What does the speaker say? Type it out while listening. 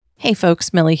Hey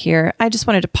folks, Millie here. I just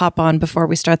wanted to pop on before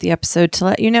we start the episode to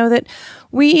let you know that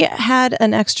we had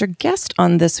an extra guest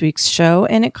on this week's show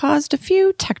and it caused a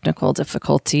few technical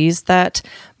difficulties that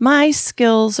my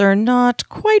skills are not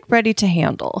quite ready to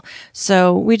handle.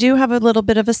 So we do have a little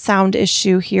bit of a sound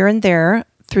issue here and there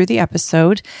through the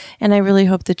episode, and I really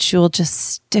hope that you'll just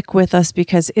stick with us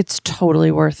because it's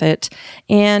totally worth it.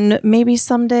 And maybe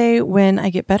someday when I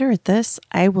get better at this,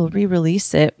 I will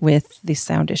re-release it with the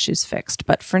sound issues fixed.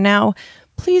 But for now,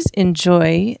 please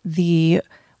enjoy the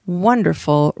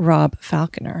wonderful Rob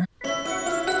Falconer.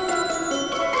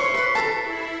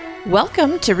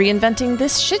 Welcome to Reinventing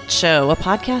This Shit Show, a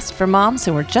podcast for moms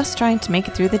who are just trying to make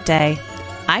it through the day.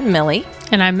 I'm Millie.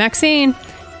 And I'm Maxine.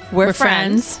 We're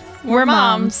friends. We're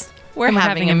moms. We're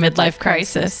having a midlife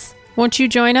crisis. Won't you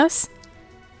join us?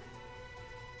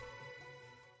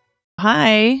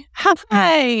 Hi. Hi.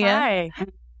 Hi.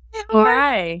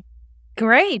 Hi.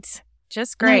 Great.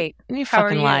 Just great. You How are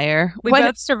fucking you? liar. We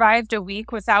both survived a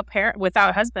week without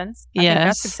husbands. I think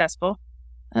that's successful.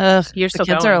 Ugh, You're the still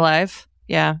kids going. are alive.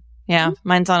 Yeah.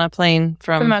 Mine's on a plane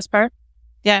For the from... most part.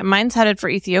 Yeah, mine's headed for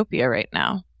Ethiopia right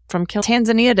now. From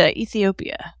Tanzania to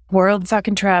Ethiopia. World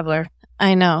fucking traveler.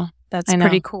 I know. That's I know.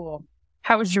 pretty cool.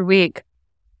 How was your week?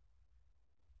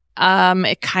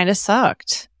 It kind of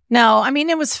sucked. No, I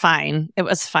mean, it was fine. It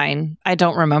was fine. I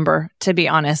don't remember, to be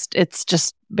honest. It's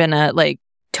just been a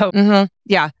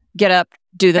get up,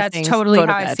 do the That's things, totally go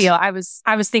to how I bed. feel. I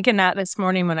was thinking that this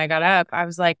morning when I got up. I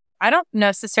was like, I don't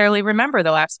necessarily remember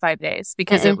the last 5 days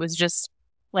because it was just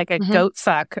like a goat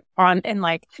fuck on and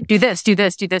like, do this, do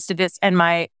this, do this, do this. And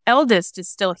my eldest is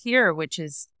still here, which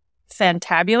is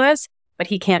fantabulous, but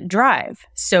he can't drive.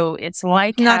 So it's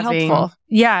like Not having, helpful.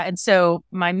 Yeah. And so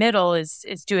my middle is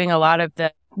doing a lot of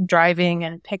the driving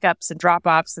and pickups and drop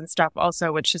offs and stuff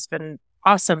also, which has been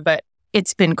awesome, but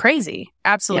it's been crazy.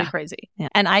 Absolutely crazy. Yeah.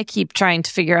 And I keep trying to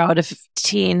figure out if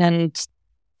 15 and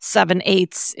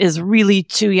 7/8 is really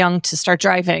too young to start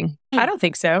driving. I don't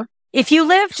think so. If you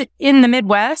lived in the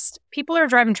Midwest, people are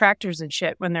driving tractors and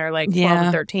shit when they're like 12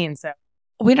 and 13. So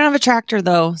We don't have a tractor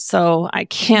though, so I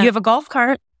can't. you have a golf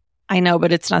cart. I know,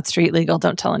 but it's not street legal.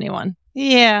 Don't tell anyone.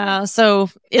 Yeah. So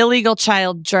illegal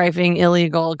child driving,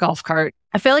 illegal golf cart.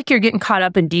 I feel like you're getting caught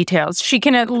up in details. She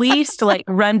can at least like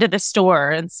run to the store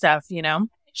and stuff, you know?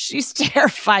 She's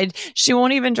terrified. She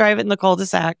won't even drive it in the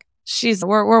cul-de-sac.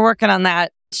 We're working on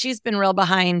that. She's been real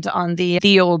behind on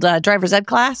the old driver's ed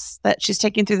class that she's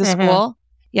taking through the school.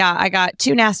 Yeah. I got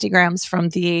 2 nasty grams from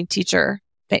the teacher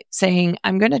saying,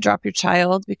 I'm going to drop your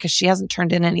child because she hasn't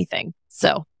turned in anything.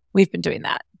 So we've been doing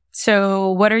that.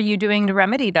 So what are you doing to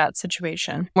remedy that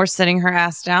situation? We're sitting her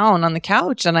ass down on the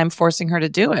couch and I'm forcing her to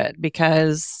do it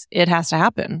because it has to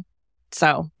happen.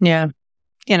 So, Yeah.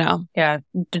 you know, Yeah.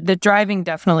 The driving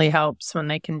definitely helps when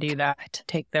they can do that, to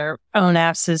take their own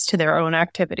asses to their own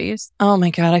activities. oh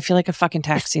my God, I feel like a fucking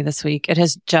taxi this week. It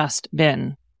has just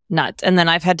been nuts. And then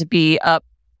I've had to be up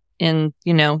in,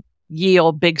 ye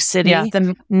old big city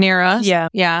near us. Yeah.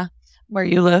 Yeah. Where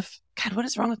you live. God, what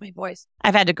is wrong with my voice?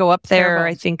 I've had to go up there, Terrible.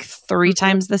 I think 3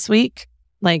 times this week.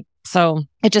 So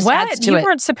it just adds to You it.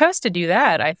 weren't supposed to do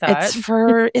that, I thought.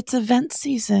 It's event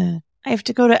season. I have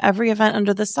to go to every event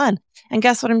under the sun. And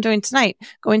guess what I'm doing tonight?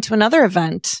 Going to another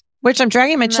event, which I'm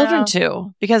dragging my children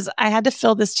to because I had to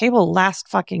fill this table last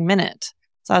fucking minute.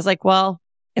 So I was like, well,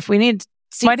 if we need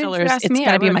seat Why didn't you fillers, ask it's me? going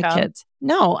I to be my would've come. kids.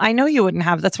 No, I know you wouldn't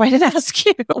have. That's why I didn't ask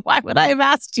you. Why would I have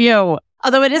asked you?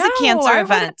 Although it is a No, cancer I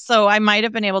event. So I might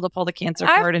have been able to pull the cancer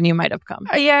card and you might have come.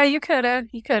 Yeah, you could have.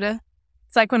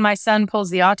 It's like when my son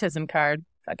pulls the autism card.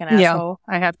 Fucking Yeah. asshole.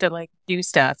 I have to do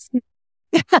stuff.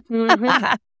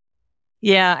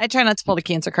 Yeah, I try not to pull the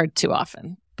cancer card too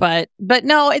often. But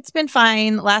no, it's been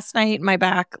fine. Last night, my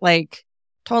back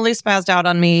totally spazzed out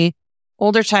on me.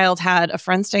 Older child had a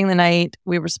friend staying the night.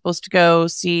 We were supposed to go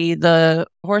see the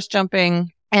horse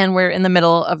jumping, and we're in the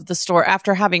middle of the store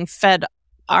after having fed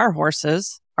our horse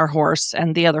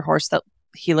and the other horse that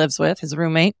he lives with, his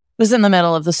roommate, was in the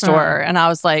middle of the store. And I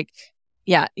was like,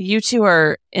 yeah, you two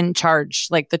are in charge.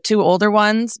 Like the 2 older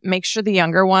ones, make sure the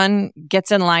younger one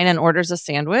gets in line and orders a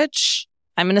sandwich.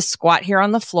 I'm going to squat here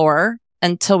on the floor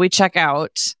until we check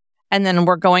out. And then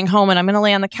we're going home and I'm going to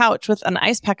lay on the couch with an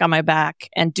ice pack on my back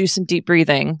and do some deep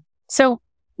breathing. So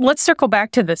let's circle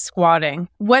back to the squatting.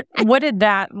 What did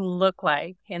that look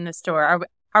like in the store?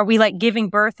 Are we giving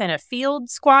birth in a field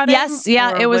squatting? Yes.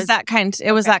 Yeah. It was that kind.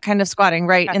 It was that kind of squatting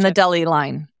right in the Gotcha. deli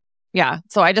line. Yeah.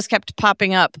 So I just kept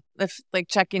popping up,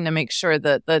 checking to make sure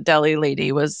that the deli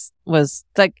lady was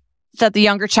that the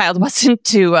younger child wasn't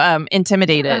too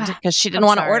intimidated because she didn't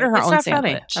want to order her It's own not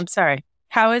sandwich. funny. I'm sorry.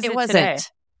 How is it wasn't. today?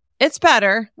 It's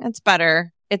better. It's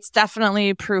better. it's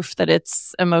definitely proof that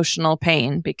it's emotional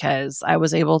pain because I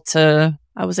was able to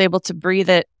breathe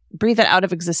it out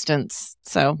of existence.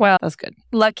 So Well, that's good.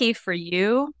 lucky for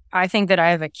you, I think that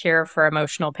I have a cure for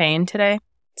emotional pain today.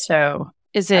 So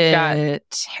Is I've got-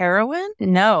 it heroin?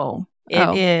 no, it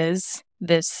Oh. is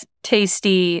this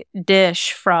tasty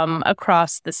dish from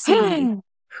across the sea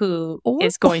who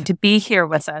is going to be here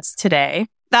with us today.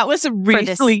 That was a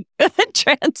really good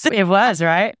transition. It was,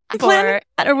 right? Plan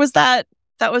that, or was that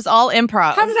was all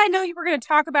improv? How did I know you were going to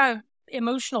talk about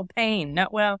emotional pain? No,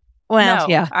 well, Well,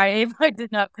 no, yeah. I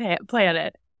did not plan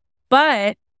it.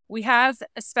 But we have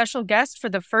a special guest for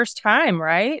the first time,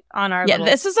 right? On our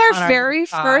This is our on our very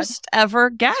little pod. first ever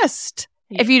guest.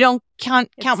 Yeah. If you don't count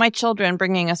It's- my children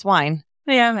bringing us wine.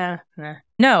 Yeah,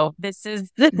 no. This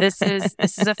is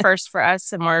a first for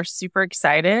us, and we're super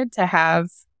excited to have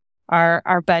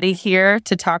our buddy here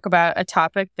to talk about a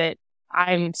topic that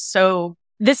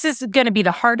this is going to be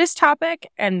the hardest topic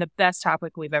and the best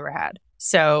topic we've ever had.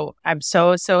 So I'm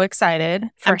so excited.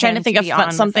 I'm trying to think of be on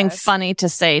with something us. funny to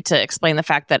say to explain the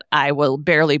fact that I will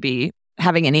barely be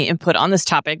having any input on this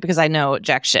topic because I know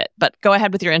jack shit. But go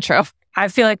ahead with your intro. I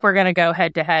feel like we're going to go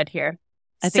head to head here.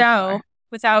 I think we are.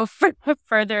 Without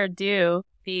further ado,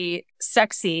 the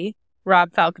sexy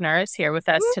Rob Falconer is here with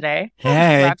us today.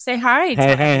 Hey. Rob, say hi. to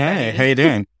Hey, everybody. how you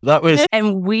doing? That was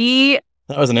And we,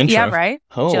 an intro. yeah, right?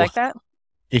 Oh, Did you like that?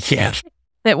 yeah.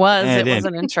 It was. Yeah, I It was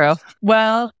did. an intro.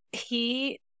 Well,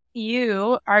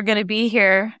 you are going to be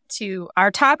here to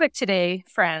our topic today,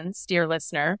 friends, dear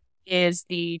listener, is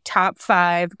the top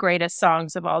 5 greatest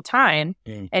songs of all time.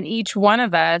 Mm. And each one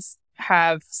of us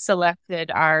have selected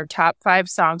our top 5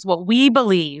 songs, what we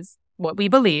believe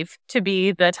to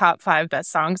be the top 5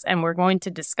 best songs. And we're going to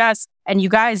discuss. And you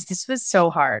guys, this was so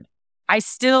hard. I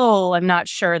still am not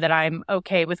sure that I'm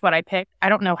okay with what I picked. I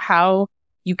don't know how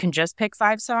you can just pick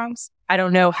 5 songs. I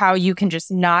don't know how you can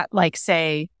just not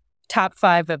say top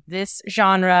 5 of this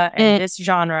genre and this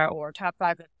genre, or top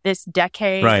 5 of this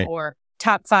decade, Right. or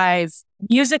top 5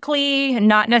 musically,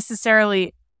 not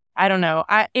necessarily. I don't know.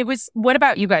 What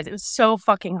about you guys? It was so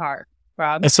fucking hard,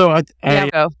 Rob. So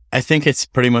Go. I think it's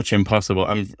pretty much impossible.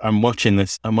 I'm watching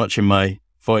this. I'm watching my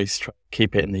voice try to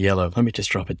keep it in the yellow. Let me just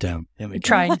drop it down. There we go.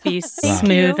 Try and be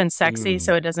smooth and sexy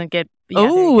so it doesn't get. Yeah, there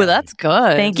you Oh, go. that's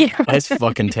good. Thank you. Let's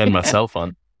fucking turn myself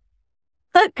on.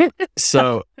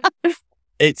 So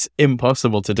it's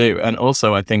impossible to do. And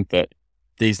also, I think that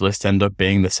these lists end up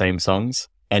being the same songs,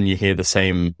 and you hear the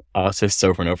same artists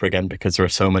over and over again because there are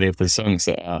so many of the songs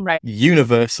that are Right.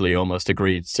 universally almost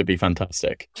agreed to be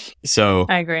fantastic. So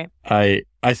I agree.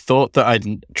 I thought that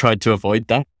I'd tried to avoid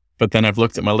that, but then I've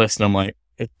looked at my list and I'm like,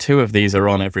 2 of these are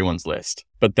on everyone's list,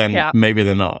 but then Yeah. maybe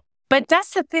they're not. But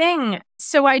that's the thing.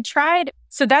 So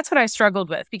that's what I struggled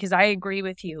with, because I agree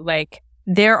with you.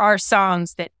 There are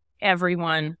songs that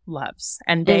everyone loves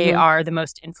and they Mhm. are the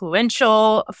most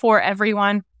influential for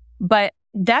everyone, but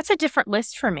that's a different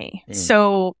list for me. Mm.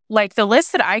 So the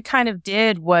list that I kind of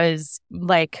did was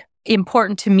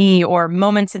important to me, or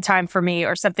moments in time for me,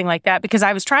 or something like that, because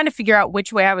I was trying to figure out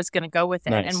which way I was going to go with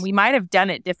it. Nice. And we might have done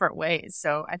it different ways.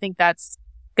 So I think that's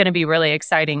going to be really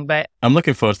exciting, but I'm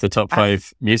looking forward to the top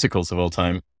 5 musicals of all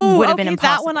time. Ooh, would have been okay,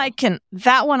 impossible.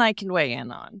 That one I can weigh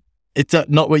in on. It's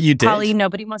not what you did. Holly,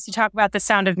 nobody wants to talk about The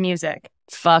Sound of Music.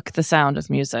 Fuck The Sound of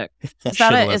Music. Is Should've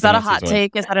that let is that a Vanessa's hot win.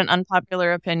 take? Is that an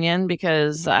unpopular opinion?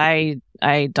 Because I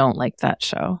don't like that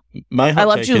show. My hot I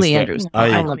love take Julie is that Andrews.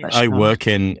 I love that I show. work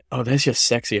in. Oh, there's your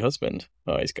sexy husband.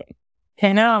 Oh, he's gone.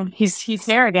 I know. He's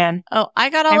there again. Oh, I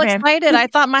got all Okay. excited. I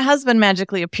thought my husband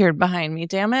magically appeared behind me.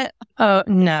 Damn it. Oh,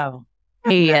 no.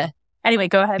 Yeah. Anyway,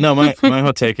 go ahead. No, my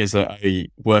hot take is that I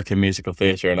work in musical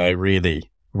theatre and I really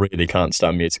can't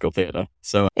stand musical theatre.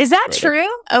 So Is that Right. true?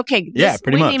 Okay. Yeah,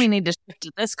 pretty we much. maybe need to shift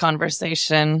to this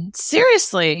conversation.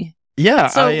 Seriously. yeah,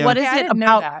 So what is Yeah, I it didn't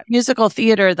know about that. musical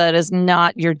theater that is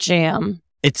not your jam?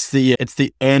 it's the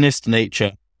earnest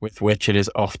nature with which it is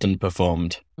often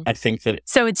performed. I think that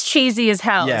So it's cheesy as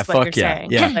hell. Yeah, is what fuck you're yeah,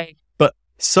 saying. yeah.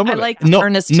 some I of like it, not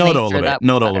earnest not nature, all of it, that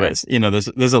not was all of better. it. You know,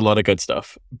 there's a lot of good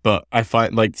stuff, but I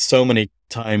find so many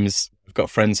times I've got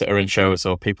friends that are in shows,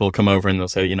 or people come over and they'll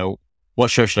say,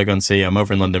 what show should I go and see? I'm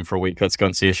over in London for a week. Let's go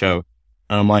and see a show.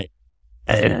 And I'm like,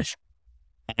 I don't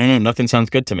know, nothing sounds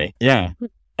good to me. Yeah.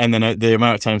 And then the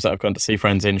amount of times that I've gone to see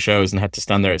friends in shows and had to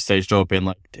stand there at stage door being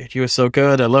like, dude, you were so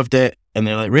good. I loved it. And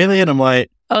they're like, really? And I'm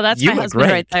like, Oh, that's You my were husband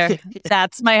great. right there.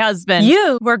 That's my husband.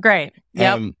 You were great.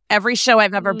 Yep. Every show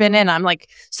I've ever been in, I'm like,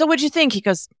 so what'd you think? He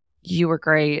goes, you were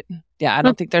great. Yeah, I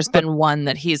don't think there's been one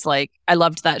that he's like, I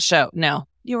loved that show. No,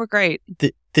 you were great.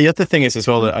 the other thing is as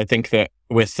well that I think that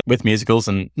with musicals,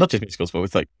 and not just musicals, but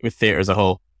with theatre as a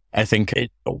whole, I think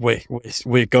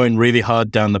we're going really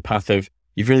hard down the path of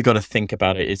you've really got to think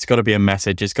about it. It's got to be a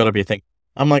message. It's got to be a thing.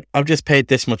 I'm like, I've just paid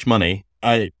this much money.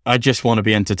 I just want to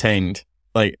be entertained.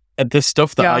 Like the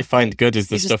stuff that I find good is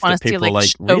the stuff that people are like,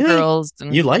 really?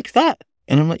 And... You like that?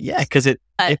 And I'm like, yeah, because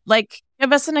like,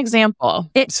 give us an example.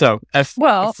 A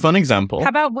fun example. How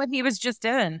about what he was just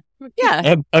in?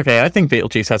 Yeah. Okay, I think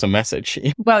Beetlejuice has a message.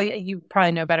 Well, you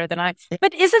probably know better than I.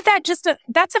 But isn't that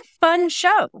that's a fun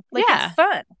show? Like, it's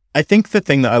fun. I think the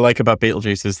thing that I like about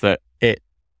Beetlejuice is that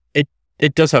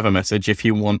it does have a message if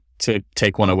you want to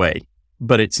take one away,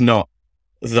 but it's not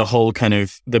the whole kind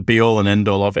of the be all and end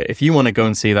all of it. If you want to go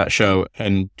and see that show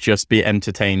and just be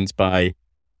entertained by,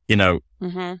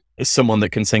 someone that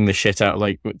can sing the shit out,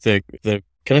 like the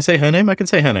can I say her name? I can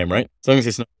say her name, right? As long as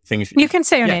it's not things you can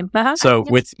say her name. Uh-huh. So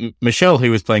with Michelle, who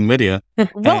was playing Lydia,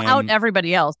 we'll out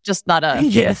everybody else, just not us.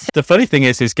 Yes. The funny thing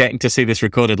is getting to see this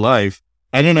recorded live.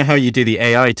 I don't know how you do the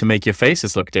AI to make your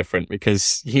faces look different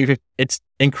because it's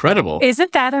incredible.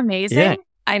 Isn't that amazing? Yeah.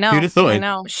 I know. Who'd have thought? I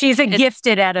know. She's a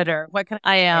gifted editor. What can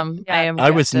I am? Yeah. I am.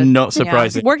 I was not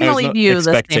surprised. Yeah. We're gonna leave you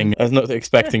listening. I was not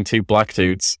expecting two black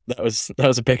dudes. That was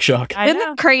a big shock. Isn't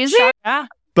it crazy? Yeah.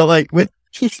 But like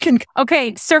you can.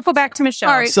 Okay, circle back to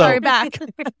Michelle. Sorry, back.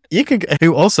 You could.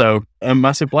 Who also a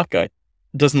massive black guy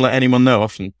doesn't let anyone know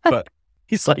often, but.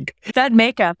 He's like, that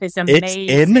makeup is amazing.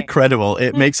 It's incredible.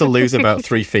 It makes her lose about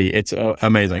 3 feet. It's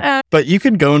amazing. But you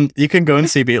can go and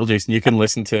see Beetlejuice, and you can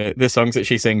listen to the songs that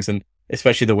she sings, and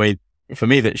especially the way for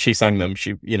me that she sang them.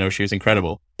 She was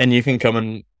incredible. And you can come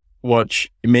and watch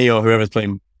me or whoever's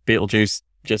playing Beetlejuice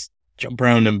just jump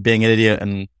around and being an idiot,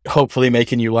 and hopefully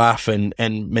making you laugh and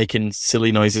making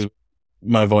silly noises with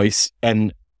my voice.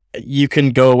 And you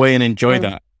can go away and enjoy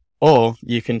that. Or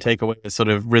you can take away the sort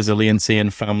of resiliency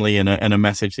and family and a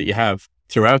message that you have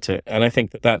throughout it. And I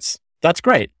think that's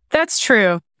great. That's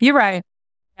true. You're right.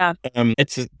 Yeah.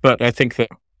 But I think that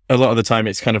a lot of the time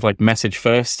it's kind of like message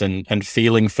first and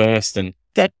feeling first, and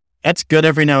that's good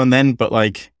every now and then. But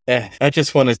like, I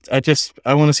want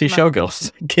to see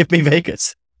Showgirls. Give me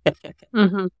Vegas.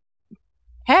 Mm-hmm.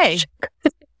 Hey.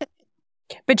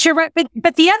 But you're right.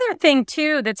 But the other thing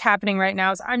too that's happening right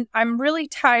now is I'm really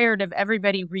tired of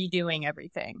everybody redoing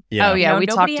everything. Yeah. Oh yeah, we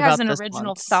talked about this. Nobody has an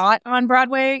original thought on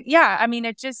Broadway. Yeah, I mean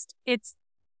it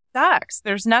sucks.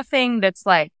 There's nothing that's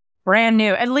like brand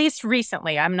new. At least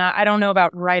recently. I don't know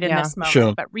about in this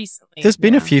moment, but recently. There's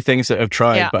been a few things that have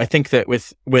tried, but I think that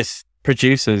with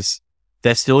producers,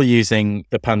 they're still using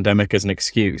the pandemic as an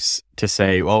excuse to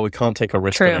say, well, we can't take a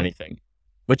risk on anything.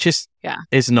 Which is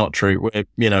not true.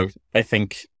 I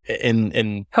think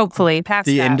in hopefully past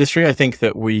the that. industry, I think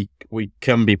that we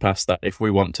can be past that if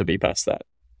we want to be past that.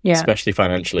 Yeah. Especially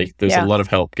financially. There's a lot of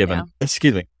help given. Yeah.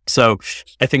 Excuse me. So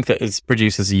I think that as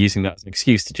producers are using that as an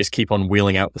excuse to just keep on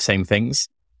wheeling out the same things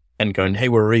and going, hey,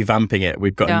 we're revamping it.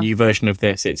 We've got a new version of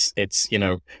this. It's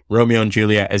Romeo and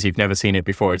Juliet as you've never seen it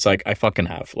before. It's like, I fucking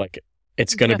have. Like,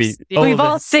 it's going to be... We've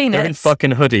all seen it. They're in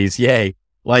fucking hoodies. Yay.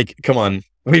 Like, come on.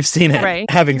 We've seen it. Right.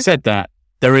 Having said that,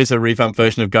 there is a revamped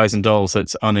version of Guys and Dolls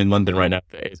that's on in London right now.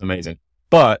 It is amazing.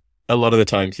 But a lot of the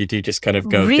times you do just kind of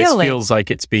go, this feels like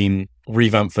it's been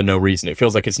revamped for no reason. It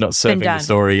feels like it's not serving the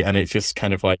story, and it's just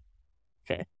kind of like,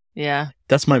 okay. Yeah.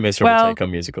 That's my miserable take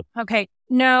on musical. Okay.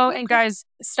 No, and guys,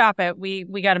 stop it. We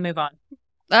got to move on.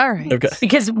 All right. Okay.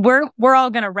 Because we're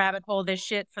all going to rabbit hole this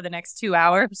shit for the next 2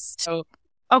 hours. So,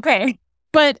 okay.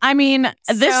 But I mean,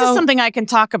 this is something I can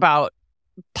talk about.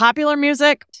 Popular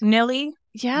music, Nilly.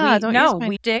 Yeah,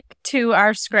 we stick to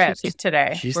our script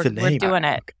today. We're doing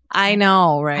it. I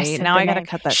know, right? Now I gotta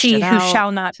cut that shit out. She who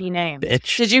shall not be named.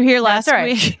 Bitch. Did you hear last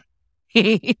week?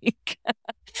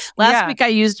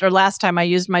 Last time I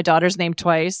used my daughter's name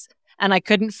twice, and I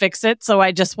couldn't fix it, so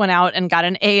I just went out and got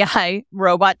an AI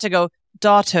robot to go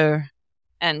daughter,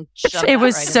 and it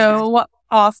was so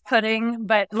off-putting,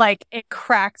 but like it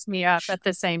cracked me up at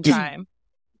the same time.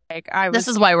 This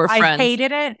is why we're friends. I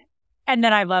hated it, and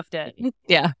then I loved it.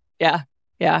 Yeah.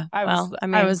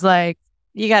 I was like,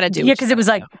 you got to do. Yeah, because it was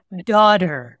like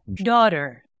daughter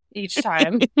each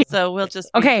time. So we'll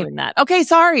just be doing that. Okay,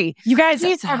 sorry, you guys.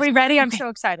 Are we ready? I'm so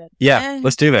excited. Yeah,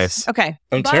 let's do this. Okay,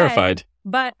 I'm terrified.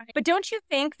 But don't you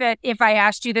think that if I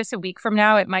asked you this a week from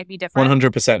now, it might be different?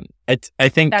 100%. I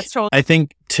think that's totally. I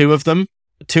think two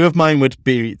of mine would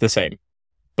be the same.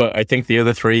 But I think the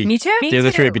other three, me too. The other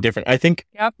three would be different. I think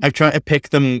I've tried to pick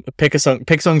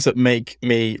songs that make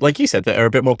me, like you said, that are a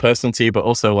bit more personal to you, but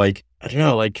also like, I don't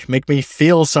know, like make me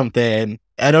feel something.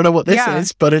 I don't know what this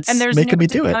is, but it's making me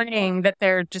do it. Learning that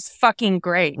they're just fucking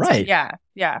great. Right.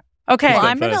 Yeah. Okay. Well, go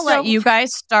I'm going to first. let you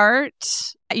guys start.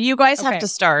 You guys have Okay. to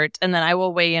start, and then I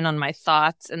will weigh in on my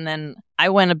thoughts. And then I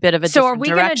went a bit of a So are different we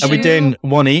gonna direction. Are we do- doing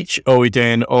one each, or are we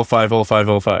doing all five?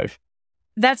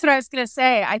 That's what I was going to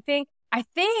say. I think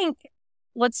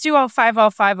let's do all five,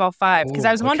 because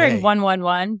I was Ooh, wondering okay.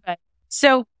 111. But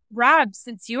so, Rob,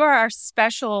 since you are our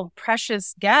special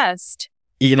precious guest,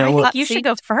 You know I what? think you should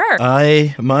go first.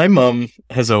 My mum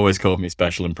has always called me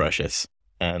special and precious,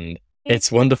 and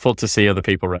it's wonderful to see other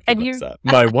people recognize you- that.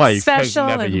 My wife has Special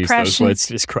never and used precious. those words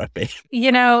to describe me.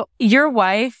 You know, your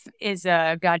wife is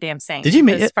a goddamn saint. Did you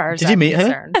meet as her? far as Did you I'm meet her?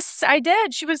 concerned. Yes, I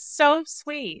did. She was so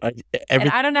sweet. Every And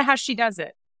I don't know how she does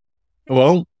it.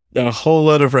 well, a whole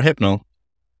lot of Rohypnol.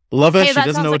 Love her. Hey, she that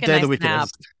doesn't sounds know like what a day of the nice week nap.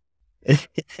 it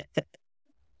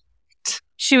is.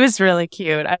 She was really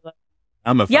cute. I love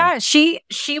I'm a fan. Yeah,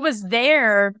 she was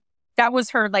there. That was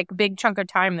her like big chunk of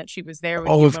time that she was there with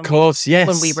Oh, you of course, yes.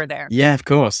 when we were there. Yeah, of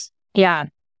course. Yeah.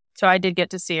 So I did get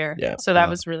to see her. Yeah. So that Wow.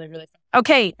 was really, really fun.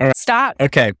 Okay, All right. stop.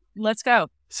 Okay, Let's go.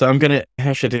 so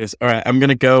how should I do this? All right, I'm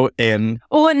gonna go in.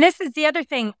 Oh, and this is the other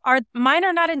thing. Mine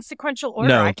are not in sequential order.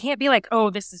 No. I can't be like, oh,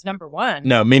 this is number one.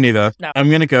 No, me neither. No. I'm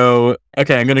gonna go.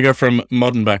 Okay, I'm gonna go from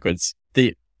modern backwards.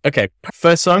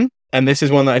 First song, and this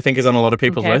is one that I think is on a lot of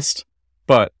people's Okay. list.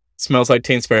 But "Smells Like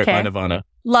Teen Spirit" by Okay. Nirvana.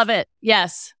 Love it.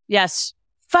 Yes. Yes.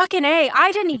 Fucking A.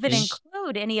 I didn't even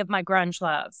include any of my grunge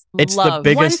loves. It's the Love.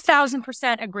 biggest-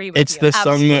 1000% agree with It's you. the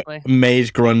song that Absolutely. made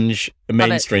grunge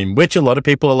mainstream, which a lot of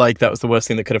people are like, that was the worst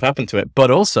thing that could have happened to it.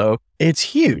 But also, it's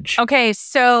huge. Okay,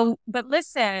 so, but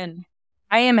listen,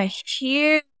 I am a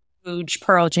huge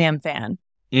Pearl Jam fan.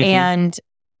 Mhm. And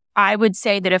I would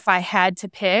say that if I had to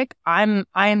pick, I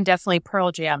am definitely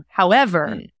Pearl Jam.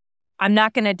 However, I'm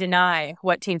not going to deny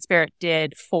what Teen Spirit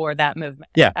did for that movement.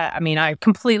 Yeah. I mean, I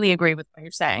completely agree with what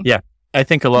you're saying. Yeah. I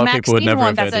think a lot of people would Maxine never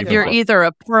have once heard said either you're one. either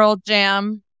a Pearl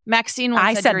Jam. Maxine once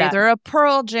I said said you're that. either a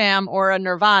Pearl Jam or a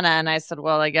Nirvana, and I said,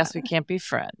 well, I guess we can't be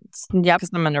friends Yep. because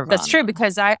I'm a Nirvana. That's true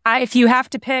because I if you have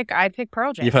to pick, I pick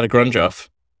Pearl Jam. You've had a grunge off.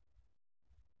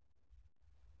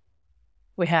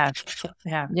 We have.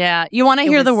 Yeah. Yeah. You want to It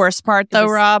hear the was- worst part, it though,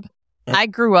 was- Rob? I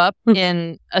grew up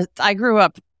I grew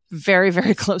up very,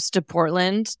 very close to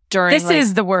Portland during This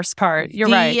is the worst part. You're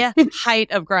right. the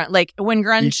height of grunge. Like when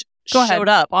grunge Go ahead. showed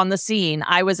up on the scene,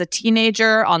 I was a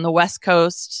teenager on the West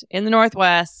Coast in the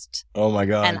Northwest, Oh my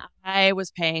God. and I was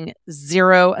paying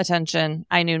zero attention.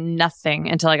 I knew nothing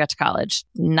until I got to college.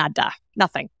 Nada.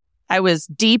 Nothing. I was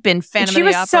deep in And Phantom she of the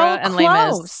was Opera so and Les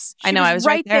Mis. close. I know, I was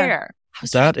right there. I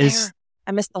was That right is- there.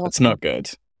 I missed the whole That's not good.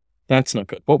 That's not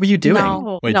good. What were you doing?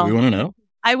 No, Wait, no. do we want to know?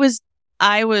 I was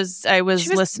She was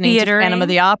listening to Phantom of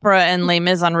the Opera and Les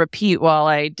Mis on repeat while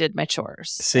I did my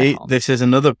chores. at See, home. this is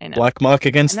another I know. black mark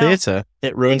against I know. theatre.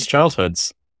 It ruins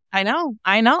childhoods. I know.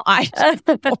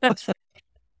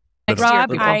 Rob,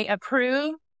 People. I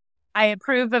approve. I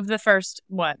approve of the first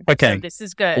one. Okay. So this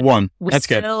is good. One. We're That's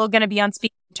good. still going to be on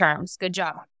speaking terms. Good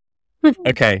job.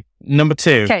 Okay. Number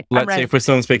two. Okay, I'm Let's see ready. if we're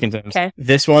still on speaking terms. Okay.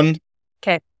 This one.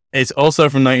 'Kay. It's also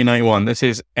from 1991. This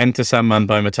is Enter Sandman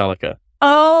by Metallica.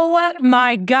 Oh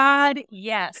my God.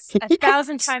 Yes.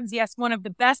 1,000 times yes. One of the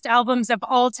best albums of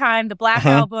all time. The Black Uh-huh.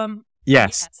 Album.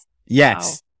 Yes.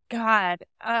 Yes. God.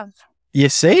 You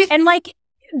see? And like,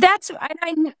 that's,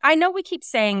 I know we keep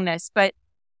saying this, but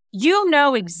you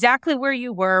know exactly where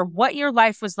you were, what your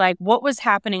life was like, what was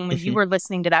happening when you Mhm. were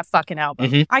listening to that fucking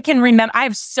album. Mhm. I can remember, I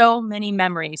have so many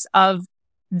memories of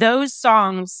those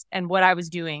songs and what I was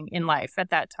doing in life at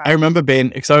that time. I remember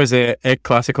because I was a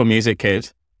classical music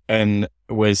kid and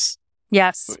was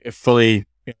Yes. fully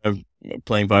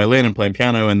playing violin and playing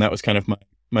piano, and that was kind of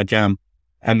my jam.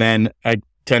 And then I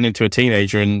turned into a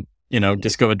teenager and,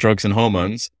 discovered drugs and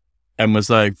hormones and was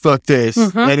like, fuck this.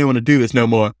 Mhm. I don't want to do this no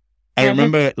more. I Mhm.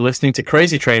 remember listening to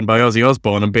Crazy Train by Ozzy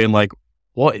Osbourne and being like,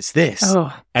 what is this?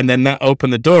 Oh, And then that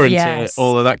opened the door into Yes.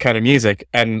 all of that kind of music.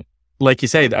 And like you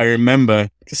said, I remember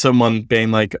someone being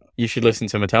like, you should listen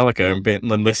to Metallica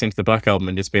and listening to the Black Album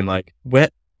and just being like,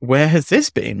 where has this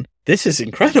been? This is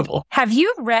incredible. Have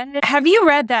you read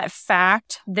that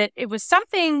fact that it was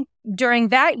something during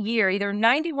that year, either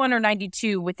 91 or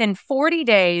 92, within 40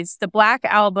 days, the Black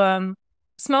Album,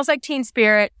 Smells Like Teen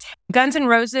Spirit, Guns N'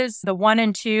 Roses, the 1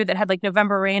 and 2 that had like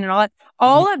November Rain and all that,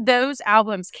 all of those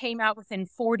albums came out within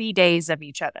 40 days of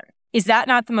each other. Is that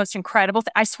not the most incredible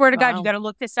thing? I swear to God, Wow. you got to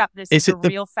look this up. This Is is a it the-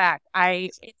 real fact.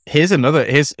 Here's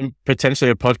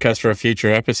potentially a podcast for a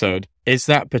future episode. Is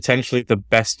that potentially the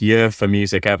best year for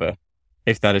music ever?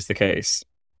 If that is the case.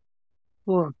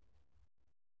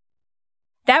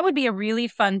 That would be a really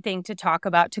fun thing to talk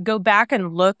about, to go back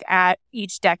and look at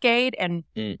each decade and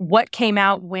Mm. what came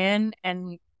out when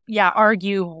and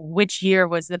argue which year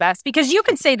was the best, because you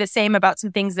can say the same about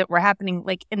some things that were happening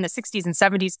like in the 60s and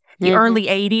 70s, the early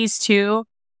 80s too,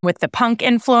 with the punk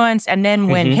influence. And then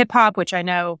when hip hop, which I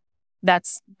know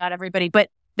that's not everybody, but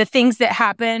the things that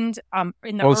happened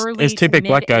in the early it's Two Big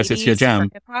Black Guys, it's your jam.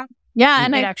 Yeah,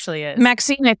 and it actually is.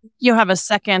 Maxine, I think you have a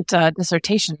second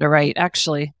dissertation to write,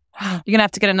 actually. You're going to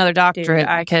have to get another doctorate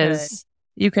because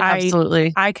you could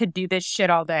absolutely. I could do this shit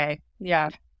all day. Yeah.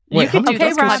 Wait, you could do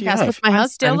this podcast with my husband. I'm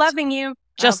still loving you.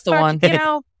 Just the one. You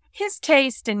know, his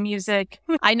taste in music.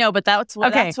 I know, but that's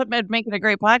what would make it a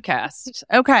great podcast.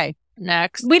 Okay,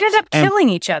 next. We'd end up killing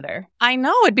each other. I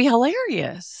know, it'd be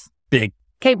hilarious. Big.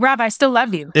 Okay, Rob, I still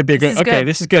love you. It'd be good. Okay,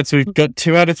 this is good. So we've got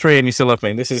 2 out of 3 and you still love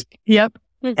me. This is... Yep.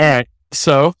 All right.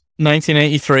 So,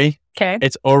 1983. Okay.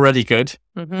 It's already good.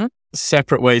 Mm-hmm.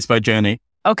 Separate Ways by Journey.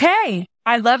 Okay.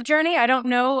 I love Journey. I don't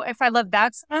know if I love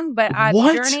that song, but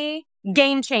Journey,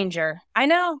 game changer. I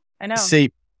know.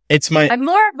 See, it's my... I'm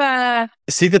more of a...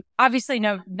 See the... Obviously,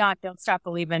 not Don't Stop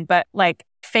Believing, but like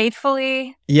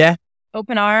Faithfully. Yeah.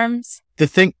 Open Arms. The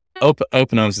thing...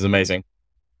 Open Arms is amazing.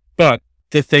 But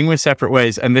the thing with Separate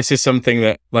Ways, and this is something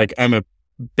that like I'm a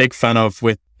big fan of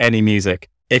with any music,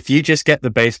 if you just get the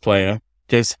bass player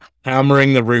just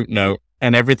hammering the root note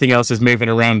and everything else is moving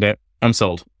around it, I'm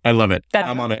sold. I love it.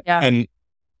 I'm on it. Yeah. And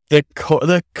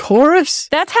the chorus?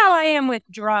 That's how I am with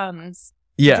drums.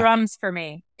 Yeah. Drums for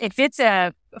me. If it's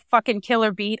a fucking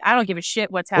killer beat, I don't give a shit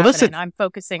what's happening. I'm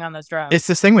focusing on those drums. It's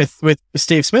this thing with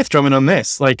Steve Smith drumming on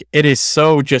this. Like, it is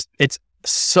it's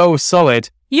so solid.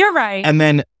 You're right. And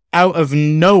then out of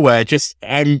nowhere,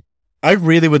 I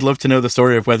really would love to know the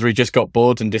story of whether he just got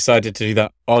bored and decided to do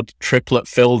that odd triplet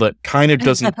fill that kind of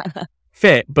doesn't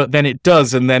fit, but then it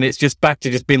does, and then it's just back to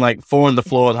just being like 4 on the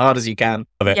floor as hard as you can.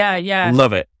 Love it. Yeah.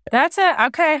 Love it. That's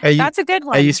that's a good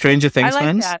one. Are you Stranger Things I like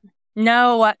fans? That.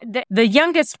 No, the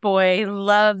youngest boy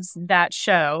loves that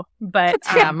show, but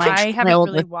I haven't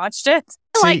really watched it.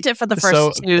 I liked it for the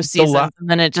first 2 seasons, and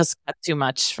then it just got too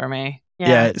much for me.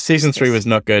 Yeah, season 3 was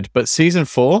not good, but season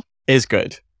 4 is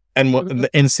good. And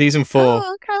in season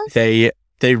 4, they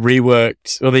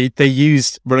reworked, or they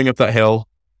used Running Up That Hill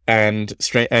and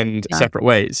Separate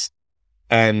Ways.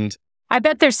 And I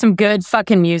bet there's some good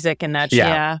fucking music in that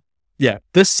show. Yeah.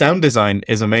 The sound design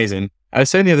is amazing. I was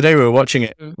saying the other day we were watching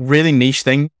it, really niche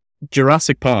thing,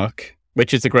 Jurassic Park,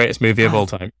 which is the greatest movie of all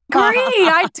time. Agree.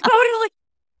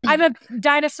 I'm a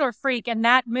dinosaur freak, and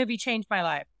that movie changed my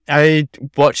life. I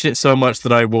watched it so much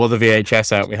that I wore the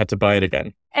VHS out. We had to buy it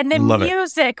again. And the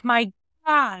music, my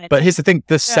God. But here's the thing,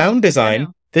 the sound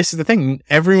design, this is the thing.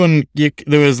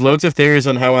 There was loads of theories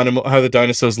on how the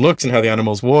dinosaurs looked and how the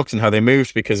animals walked and how they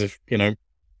moved because of,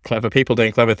 clever people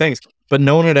doing clever things. But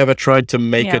no one had ever tried to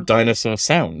make a dinosaur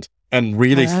sound and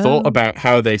really thought about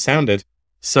how they sounded.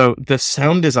 So the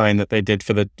sound design that they did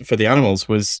for the animals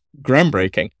was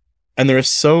groundbreaking. And there are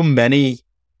so many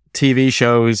TV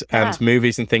shows and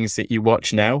movies and things that you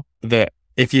watch now that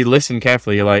if you listen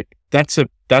carefully, you're like, that's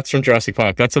from Jurassic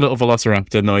Park. That's a little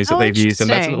velociraptor noise that they've used, and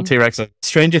that's a little T-Rex.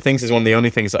 Stranger Things is one of the only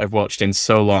things that I've watched in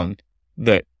so long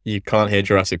that you can't hear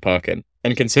Jurassic Park in.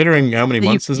 And considering how many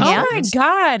monsters and stuff. Oh my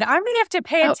God, I'm gonna have to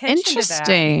pay attention to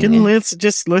that. Let's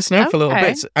just listen out for a little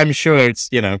bit. I'm sure it's,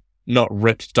 not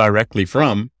ripped directly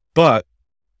from, but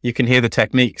you can hear the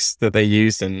techniques that they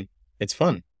used and it's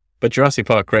fun. But Jurassic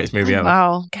Park, greatest movie ever.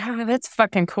 Wow. God, that's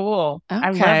fucking cool. Okay. I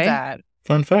love that.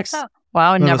 Fun facts.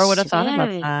 Wow, I never would have thought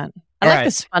about that. I like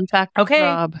this fun fact. Okay.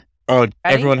 Rob. Oh,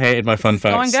 everyone hated my fun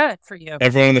facts. Going good for you.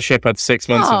 Everyone on the ship had 6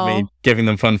 months of me giving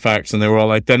them fun facts, and they were all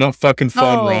like, they're not fucking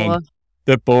fun, Rob.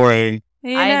 They're boring.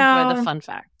 I enjoy the fun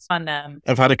facts. On them.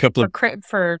 I've had a couple of...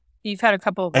 You've had a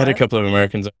couple of... I had a couple of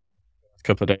Americans a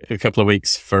couple of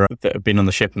weeks that have been on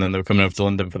the ship, and then they were coming over to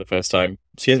London for the first time.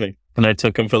 Excuse me. And I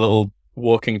took them for a little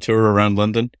walking tour around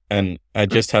London, and I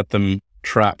just had them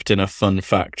trapped in a fun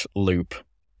fact loop.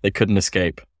 They couldn't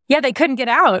escape. Yeah, they couldn't get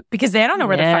out because they don't know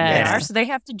where the fuck they are, so they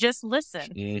have to just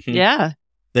listen. Mm-hmm. Yeah.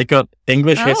 They got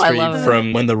English history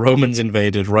from when the Romans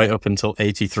invaded right up until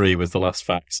 83 was the last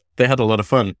facts. They had a lot of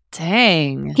fun.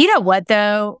 Dang. You know what,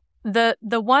 though? The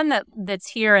one that's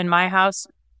here in my house,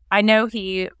 I know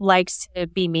he likes to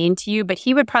be mean to you, but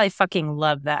he would probably fucking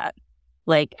love that.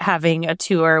 Like having a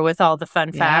tour with all the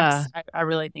fun facts. I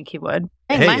really think he would.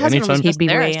 Hey, my husband was just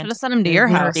there. I should have sent him to your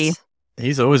house.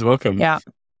 He's always welcome. Yeah.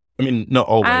 I mean, not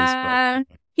always. But...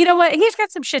 You know what? He's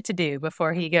got some shit to do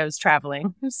before he goes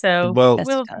traveling. So, all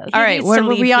right. Where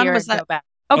were we on? Was that?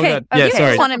 Okay. Yeah, you sorry.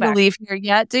 don't want him to leave here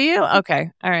yet, do you?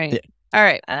 Okay. All right. Yeah. All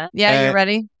right. Yeah, you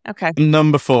ready? Okay.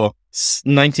 Number 4,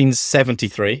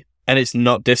 1973, and it's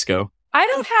not disco. I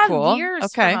don't have Cool. years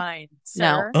Okay. for mine,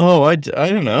 sir. Oh, I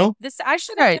don't know. I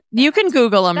should. All right, you can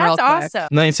Google them real That's quick.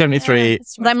 awesome. 1973.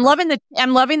 That's But I'm loving the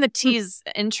Mm. tease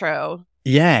intro.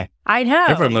 Yeah. I know.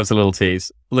 Everyone loves a little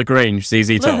tease. Lagrange,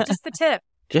 ZZ Top. Look, just the tip.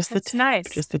 Just the That's tip. nice.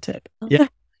 Just the tip. Yeah.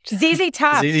 ZZ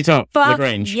Top. ZZ Top. Fuck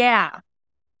Lagrange. yeah.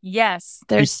 Yes.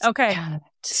 There's Okay. God.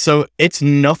 So it's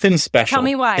nothing special. Tell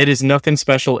me why. It is nothing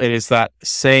special. It is that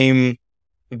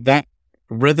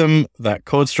rhythm, that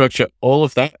chord structure, all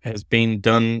of that has been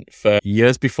done for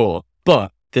years before.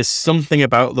 But there's something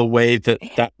about the way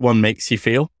that one makes you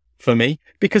feel for me,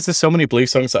 because there's so many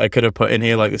blues songs that I could have put in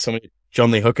here. Like there's so many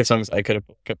John Lee Hooker songs I could have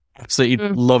put. I absolutely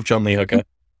love John Lee Hooker.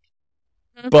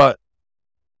 But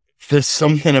there's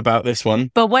something about this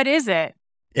one. But what is it?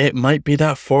 It might be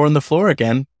that 4 on the floor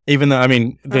again. Even though, I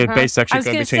mean, the bass I section was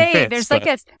going going to between say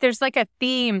fifths. there's like a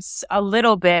theme a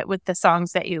little bit with the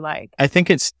songs that you like. I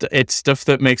think it's stuff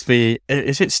that makes me.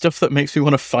 Is it stuff that makes me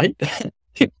want to fight?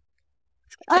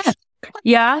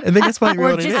 Yeah. I think that's what Or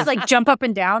it is. just like jump up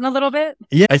and down a little bit.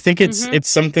 Yeah, I think it's Mhm. it's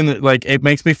something that like it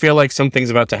makes me feel like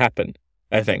something's about to happen.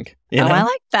 I think you Oh, know? I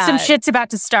like that. Some shit's about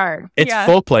to start. It's yeah.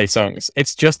 foreplay songs.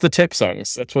 It's just the tip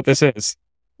songs. That's what this is.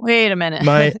 Wait a minute.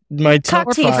 My top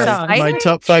Cocktail 5. songs. My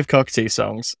top 5 cocktail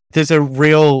songs. There's a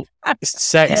real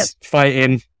sex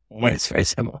fighting. Well, it's very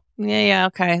similar. yeah.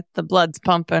 Okay. The blood's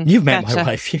pumping. You've met my Gotcha.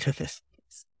 wife. You know this.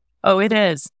 Oh, it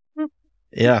is.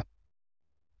 Yeah.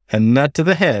 And nut to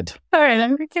the head. All right,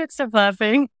 I'm going to stop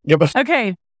laughing. Yeah, but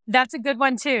Okay, that's a good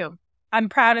one too. I'm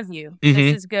proud of you. Mhm.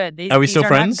 This is good. These, Are we these still are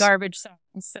friends? Not garbage songs,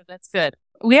 so that's good.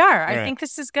 We are. I All right. think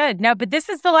this is good. No, but this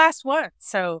is the last one.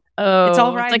 So Oh, It's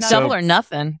all right It's like now. double or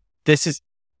nothing. this is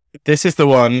the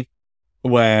one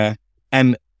where,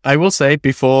 and I will say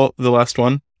before the last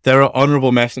one, there are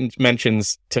honorable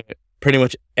mentions to pretty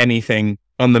much anything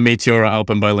on the Meteora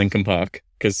album by Linkin Park,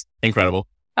 because incredible.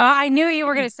 I knew you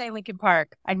were going to say Linkin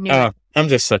Park. I knew. Oh, I'm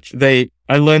just I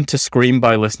learned to scream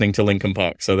by listening to Linkin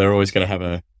Park, so they're always going to have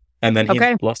a, and then he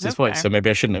Okay. lost his Okay. voice, so maybe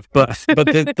I shouldn't have. But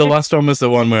the last one was the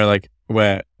one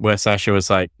where where Sasha was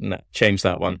like, no, change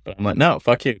that one. But I'm like, no,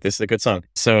 fuck you. This is a good song.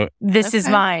 So This is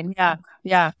Okay. mine. Yeah.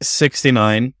 Yeah.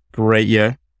 69, great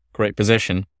year, great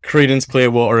position. Creedence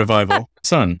Clearwater Revival,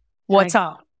 Sun. What's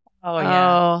up? Oh,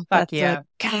 yeah. Fuck Fuck yeah.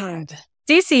 yeah. God.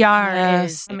 DCR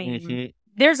Yes. is, I mean, Mhm.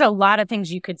 there's a lot of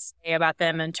things you could say about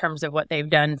them in terms of what they've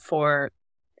done for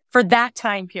that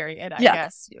time period, I Yeah.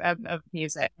 guess, of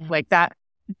music. Like that,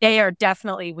 they are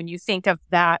definitely, when you think of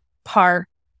that part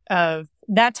of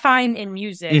that time in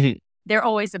music, Mhm. they're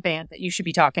always a band that you should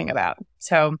be talking about.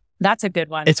 So that's a good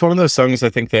one. It's one of those songs I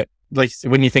think that, like,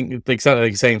 when you think, like, exactly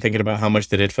like you're saying, thinking about how much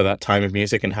they did for that time of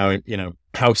music and how, you know,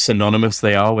 how synonymous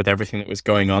they are with everything that was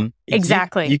going on.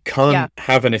 Exactly. You can't Yeah.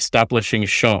 have an establishing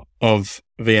shot of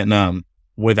Vietnam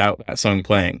without that song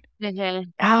playing. Oh, yeah. You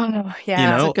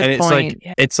that's know, a good and it's point.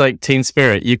 like it's like Teen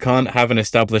Spirit. You can't have an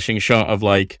establishing shot of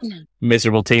like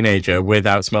miserable teenager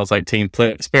without Smells Like Teen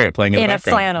Spirit playing in the In a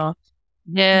background. flannel.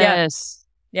 Yes.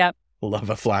 Love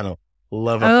a flannel.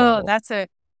 Love a Oh, flannel.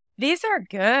 these are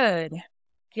good.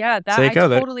 Yeah, that So you I go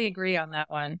there. totally agree on that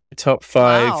one. Top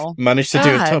 5. Wow. Managed to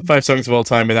do a God. top 5 songs of all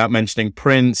time without mentioning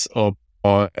Prince or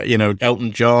you know,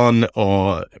 Elton John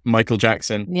or Michael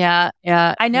Jackson. Yeah.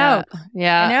 Yeah. I know.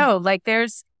 Yeah. I know, like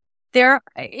it's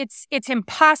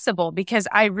impossible, because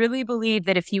I really believe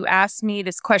that if you ask me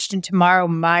this question tomorrow,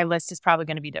 my list is probably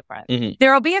going to be different. Mhm.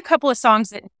 There'll be a couple of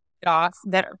songs that get off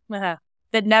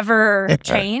that never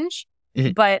change,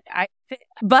 Mhm. but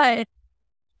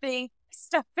they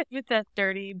stuff it with that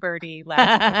dirty birdie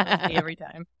laugh every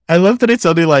time. I love that it's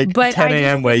only like But 10 I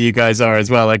a.m. just- where you guys are as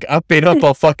well. Like, I've been up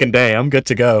all fucking day. I'm good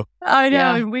to go. I know,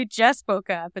 Yeah. and we just woke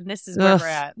up, and this is where Ugh. we're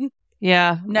at.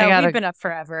 Yeah. No, I gotta- we've been up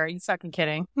forever. Are you fucking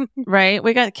kidding? right.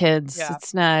 We got kids. Yeah.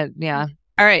 It's not. Yeah.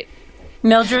 All right.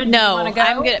 Mildred, do you No, wanna go,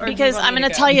 I'm or gonna do you because want I'm me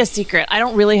gonna to tell go? you a secret. I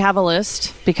don't really have a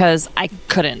list because I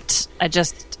couldn't.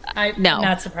 No.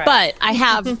 Not surprised. But I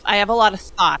have a lot of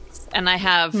thoughts, and I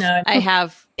have No.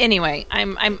 anyway.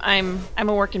 I'm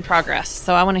a work in progress,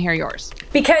 so I want to hear yours.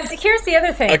 because here's the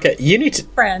other thing. Okay, you need to.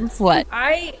 Friends. What?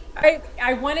 I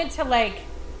wanted to like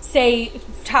say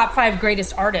top 5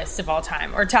 greatest artists of all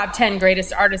time or top 10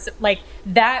 greatest artists like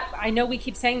that. I know we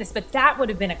keep saying this, but that would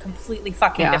have been a completely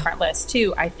fucking Yeah. different list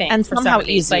too, I think. And for somehow some of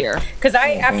these. easier. Because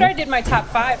after I did my top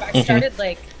 5, I started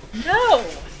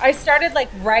I started like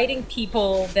writing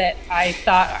people that I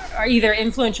thought are either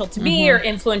influential to me or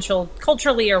influential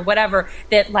culturally or whatever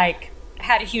that like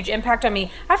had a huge impact on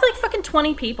me. I have like fucking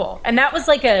 20 people. And that was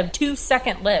like a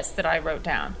 2-second list that I wrote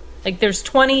down. Like there's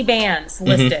 20 bands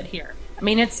listed here. I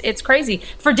mean, it's crazy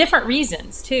for different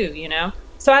reasons too, you know?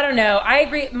 So I don't know. I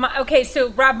agree. Okay, so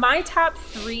Rob, my top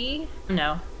 3,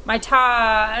 no, My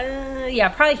top,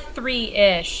 probably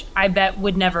 3-ish, I bet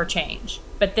would never change.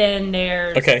 But then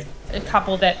there's a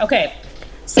couple that,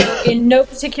 so in no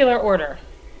particular order,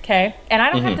 okay? And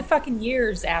I don't have the fucking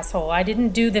years, asshole. I didn't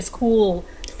do this cool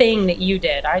thing that you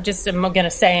did. I just am going to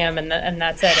say them and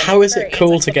that's it. And how is it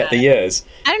cool to get the years?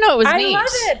 I don't know. It was neat. I love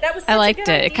it. That was such I liked a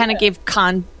good it. idea. It kind of gave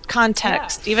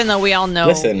context, even though we all know.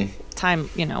 Listen. Time,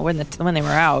 when they were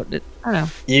out. I don't know.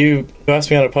 You asked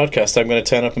me on a podcast, I'm going to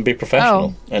turn up and be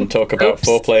professional and talk about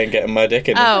foreplay and getting my dick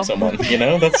in with someone.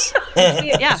 That's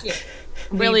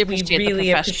Really appreciate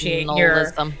the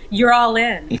professionalism. You're all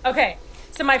in. Okay,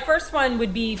 so my first one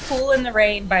would be "Fool in the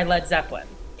Rain" by Led Zeppelin,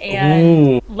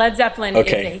 and Led Zeppelin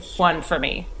is a one for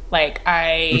me. Like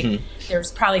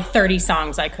there's probably 30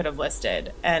 songs I could have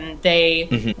listed, and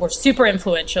they were super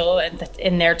influential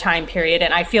in their time period.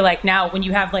 And I feel like now when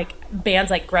you have like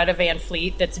bands like Greta Van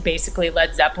Fleet, that's basically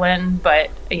Led Zeppelin,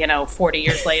 but 40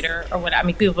 years later or what? I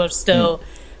mean, people are still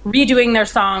redoing their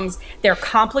songs. They're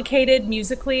complicated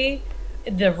musically.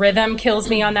 The rhythm kills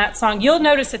me on that song. You'll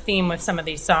notice a theme with some of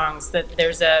these songs that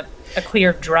there's a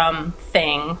clear drum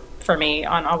thing for me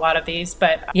on a lot of these.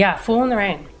 But yeah, "Fool in the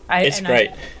Rain." It's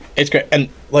great. It's great. And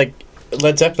like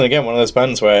Led Zeppelin, again, one of those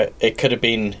bands where it could have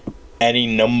been any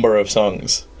number of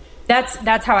songs. That's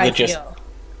how I feel.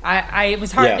 It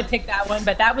was hard to pick that one,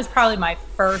 but that was probably my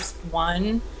first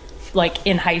one, like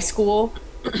in high school,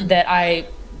 that I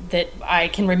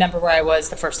can remember where I was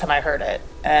the first time I heard it,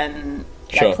 and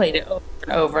I played it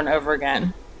over and over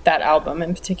again. That album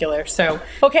in particular. So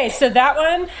that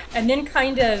one, and then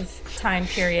kind of time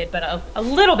period, but a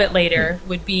little bit later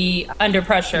would be "Under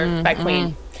Pressure" by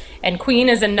Queen. And Queen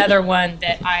is another one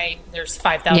that there's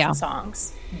 5,000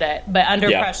 songs but "Under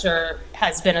Pressure"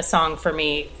 has been a song for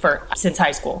me since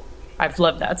high school. I've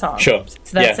loved that song. Sure.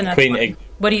 So that's another Queen. one.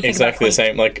 What do you think exactly about Queen? the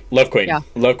same. Like, love Queen. Yeah.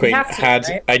 Love Queen.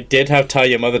 Right? I did have "Tie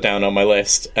Your Mother Down" on my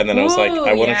list, and then I was like,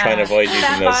 I want to try and avoid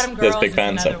using those big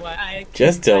bands.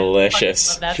 Just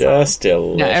delicious. Just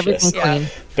delicious. Yeah, everything Queen.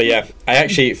 But yeah, I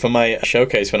actually, for my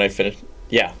showcase when I finished,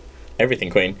 everything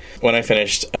Queen. When I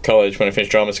finished college, when I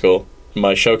finished drama school,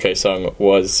 my showcase song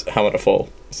was "Hammer to Fall."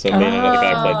 So me and another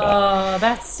guy played that. Oh,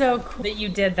 that's so cool that you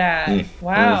did that.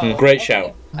 Wow. Great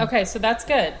shout. Okay, so that's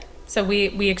good. So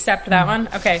we accept that one.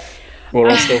 Okay. We're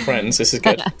all still friends. This is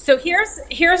good. So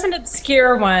here's an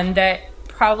obscure one that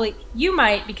probably you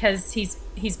might, because he's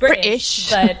British.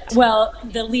 But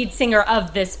the lead singer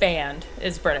of this band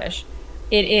is British.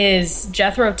 It is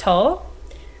Jethro Tull.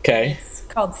 Okay. It's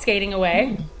called "Skating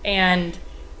Away." And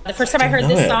the first time I heard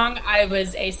this song, I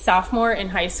was a sophomore in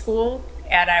high school,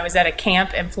 and I was at a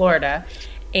camp in Florida.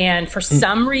 And for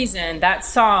some reason, that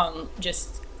song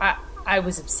I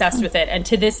was obsessed with it. And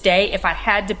to this day, if I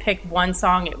had to pick one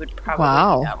song, it would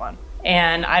probably be that one.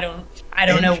 And I don't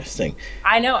know. Interesting.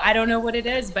 I don't know what it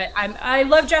is, but I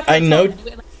love Jethro Tull. I know.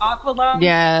 Aqualung.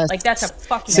 Yes. Like, that's a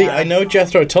fucking. See, I know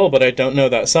Jethro Tull, but I don't know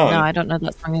that song. No, I don't know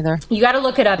that song either. You got to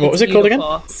look it up. What was it called again?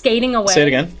 "Skating Away." Say it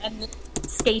again.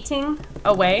 "Skating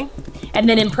Away," and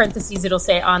then in parentheses it'll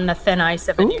say "on the thin ice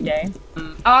of a new day."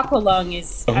 Aqualung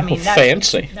is,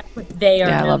 fancy. That's what they are.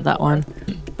 Yeah, I love that one.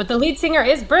 But the lead singer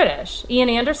is British. Ian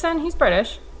Anderson, he's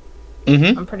British.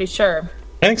 I'm pretty sure.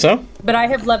 I think so. But I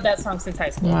have loved that song since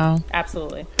high school. Wow.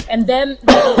 Absolutely. And then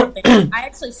I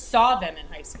actually saw them in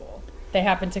high school. They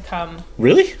happened to come.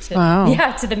 Really?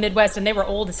 To the Midwest, and they were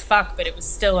old as fuck, but it was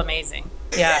still amazing.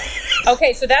 Yeah.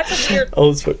 Okay, so that's a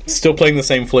weird. Still playing the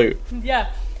same flute.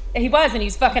 Yeah, he was, and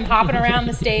he's fucking hopping around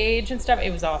the stage and stuff.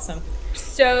 It was awesome.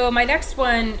 So my next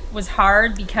one was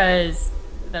hard because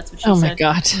that's what she said. Oh my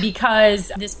God.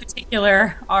 Because this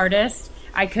particular artist,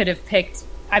 I could have picked.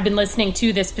 I've been listening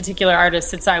to this particular artist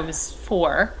since I was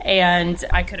 4, and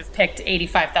I could have picked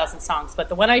 85,000 songs, but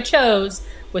the one I chose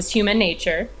was "Human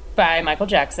Nature" by Michael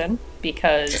Jackson,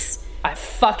 because I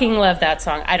fucking love that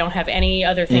song. I don't have any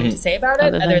other thing to say about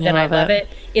it other than I love it.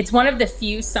 It's one of the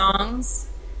few songs,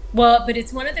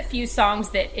 it's one of the few songs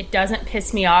that it doesn't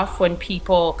piss me off when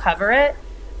people cover it.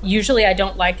 Usually I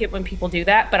don't like it when people do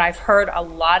that, but I've heard a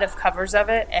lot of covers of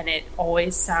it, and it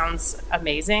always sounds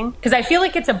amazing. Because I feel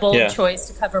like it's a bold choice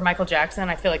to cover Michael Jackson.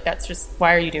 I feel like that's just,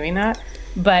 why are you doing that?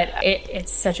 But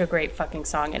it's such a great fucking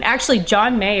song. And actually,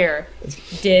 John Mayer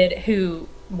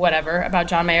whatever about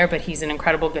John Mayer, but he's an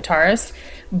incredible guitarist.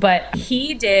 But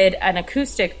he did an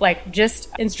acoustic, like just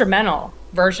instrumental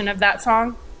version of that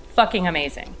song. Fucking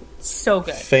amazing. So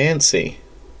good. Fancy.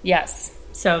 Yes.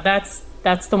 So that's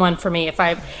the one for me.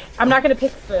 I'm not going to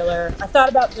pick Thriller. I thought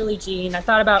about Billie Jean. I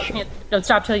thought about Don't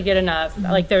Stop Till You Get Enough.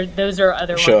 Like those are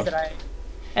other ones that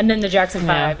and then the Jackson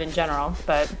 5 in general.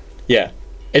 But yeah.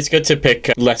 It's good to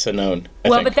pick lesser known. I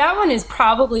think. But that one is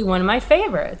probably one of my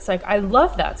favorites. Like, I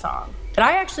love that song. But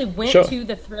I actually went to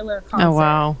the Thriller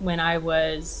concert when I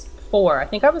was 4. I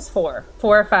think I was 4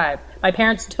 or 5. My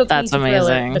parents took me to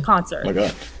Thriller, the concert. Oh my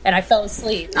God. And I fell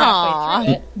asleep halfway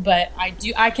through it. But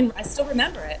I still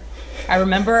remember it. I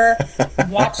remember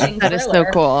watching That is so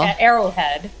cool. at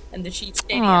Arrowhead in the Chiefs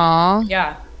Stadium.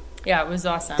 Aww. Yeah, it was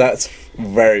awesome. That's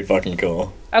very fucking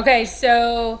cool. Okay,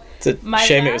 so it's a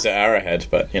shame it was at Arrowhead,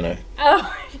 but you know.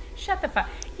 Oh, shut the fuck.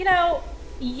 You know,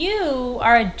 you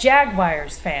are a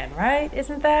Jaguars fan, right?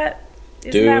 Isn't that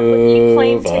what you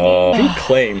claim to be?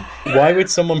 Claim? Why would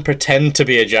someone pretend to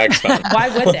be a Jags fan? Why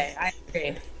would they? I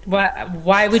agree.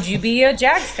 Why would you be a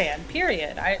Jags fan?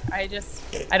 Period. I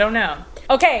don't know.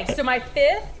 Okay, so my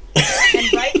 5th,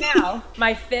 and right now,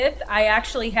 my 5th, I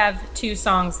actually have 2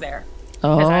 songs there.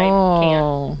 Because I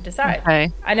can't decide.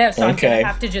 Okay. I know, so I'm going to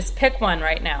have to just pick one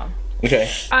right now. Okay.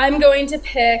 I'm going to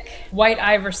pick White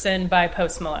Iverson by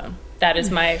Post Malone. That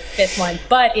is my 5th one.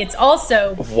 But it's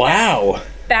also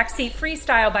Backseat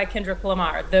Freestyle by Kendrick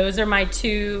Lamar. Those are my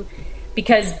 2,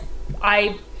 because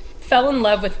I fell in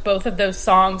love with both of those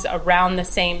songs around the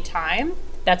same time.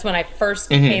 That's when I first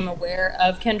became aware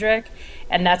of Kendrick.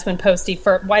 And that's when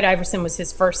White Iverson was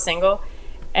his first single.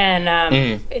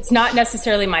 And it's not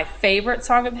necessarily my favorite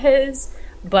song of his,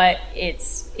 but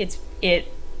the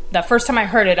first time I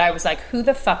heard it, I was like, who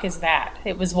the fuck is that?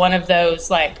 It was one of those,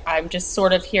 like, I'm just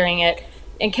sort of hearing it.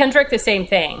 And Kendrick, the same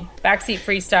thing. Backseat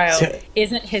Freestyle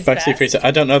isn't his best. Backseat Freestyle,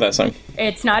 I don't know that song.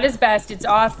 It's not his best. It's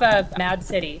off of Mad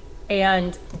City.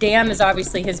 And Damn is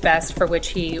obviously his best, for which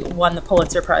he won the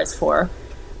Pulitzer Prize for.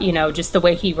 You know, just the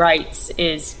way he writes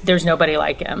there's nobody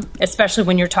like him. Especially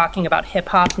when you're talking about hip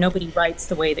hop, nobody writes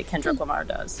the way that Kendrick Lamar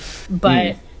does.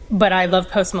 But I love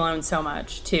Post Malone so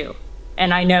much too.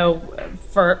 And I know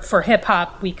for hip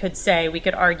hop, we could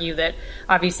argue that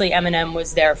obviously Eminem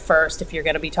was there first if you're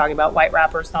going to be talking about white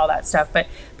rappers and all that stuff. But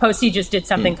Posty just did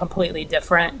something completely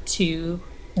different to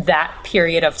that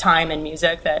period of time in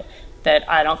music that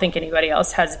I don't think anybody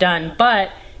else has done.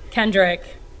 But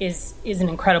Kendrick is an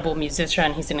incredible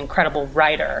musician. He's an incredible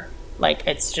writer. Like,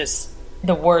 it's just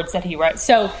the words that he writes.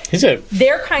 So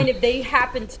they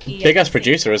happen to be big ass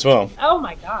producer as well. Oh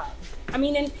my God. I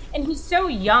mean, and he's so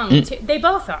young too. They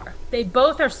both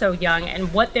are so young,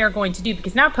 and what they're going to do,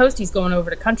 because now Posty's going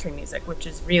over to country music, which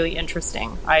is really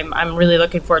interesting. I'm really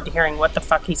looking forward to hearing what the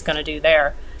fuck he's going to do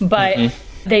there. But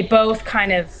they both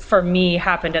kind of, for me,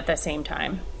 happened at the same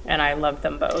time. And I love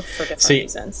them both for different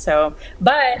reasons. So,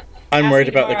 but I'm worried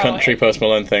about the country Post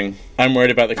Malone thing.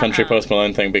 Post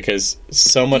Malone thing, because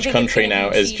so much country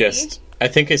now is just, I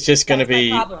think it's just going to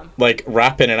be like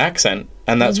rap in an accent.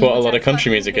 And that's what a lot of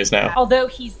country music is now. Although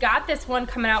he's got this one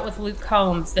coming out with Luke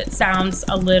Combs that sounds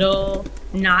a little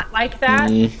not like that,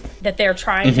 that they're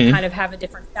trying to kind of have a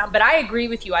different sound. But I agree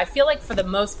with you. I feel like for the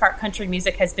most part, country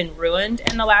music has been ruined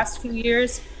in the last few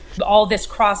years. All this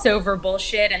crossover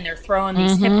bullshit, and they're throwing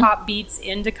these hip hop beats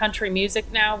into country music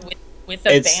now with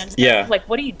the band. Yeah. Like,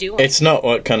 what are you doing? It's not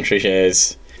what country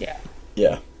is. Yeah.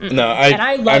 Yeah. Mm-mm. No,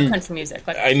 I love country music.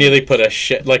 Like, I nearly put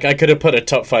I could have put a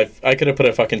top 5. I could have put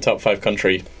a fucking top 5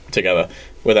 country together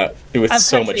with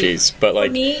so much ease. But like,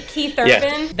 for me, Keith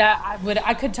Urban,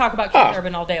 I could talk about Keith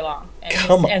Urban all day long,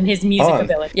 and his music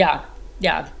ability. Yeah.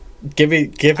 Yeah. Give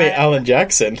me Alan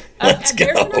Jackson. Let's go.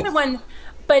 There's another one,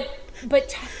 but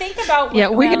think about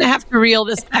we're gonna have to reel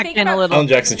this back in a little. Alan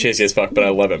Jackson cheesy as fuck, but I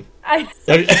love him.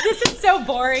 This is so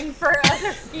boring for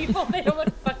other people. They don't want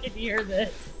to fucking hear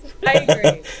this. I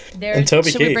agree. And Toby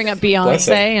Should Keith. we bring up Beyonce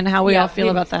and how we all feel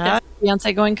about that?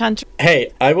 Beyonce going country.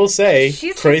 Hey, I will say,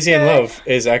 Crazy in Love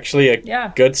is actually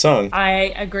a good song.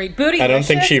 I agree. Bootylicious. I don't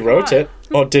think she wrote it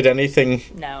or did anything.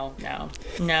 No.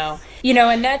 You know,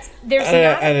 and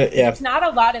there's not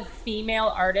a lot of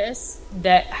female artists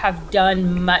that have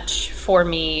done much for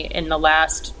me in the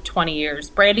last 20 years.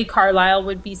 Brandi Carlile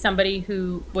would be somebody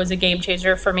who was a game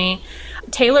changer for me.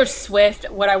 Taylor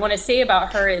Swift, what I want to say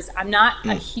about her is I'm not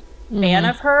a huge fan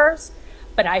of hers,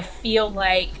 but I feel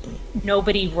like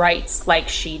nobody writes like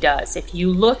she does. If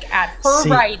you look at her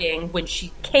writing when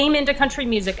she came into country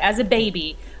music as a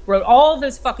baby, wrote all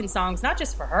those fucking songs, not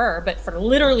just for her, but for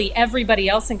literally everybody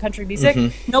else in country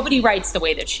music, nobody writes the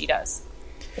way that she does.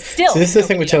 Still, so this is the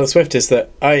thing with Taylor Swift, is that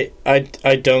I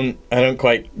don't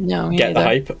quite get the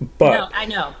hype. But no, I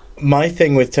know. My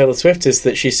thing with Taylor Swift is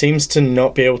that she seems to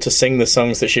not be able to sing the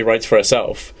songs that she writes for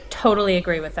herself. Totally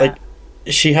agree with that. Like,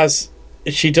 she has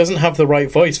she doesn't have the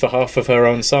right voice for half of her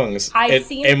own songs. I've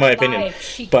seen in my her opinion. live.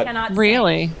 She But cannot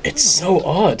Really? sing. it's so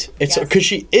odd. It's Yes. because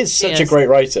she is such a is. great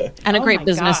writer. And a Oh great my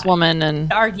God. businesswoman.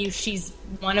 And I argue she's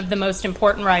one of the most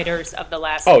important writers of the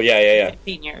last Oh yeah.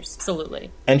 15 years.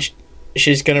 Absolutely. And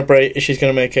she's gonna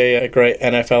make a great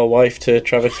NFL wife to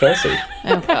Travis Kelce.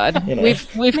 oh god, You know.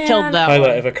 we've Man. killed that Highlight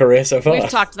one. of a career so far. We've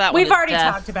talked that one. We've to already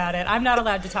death. talked about it. I'm not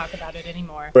allowed to talk about it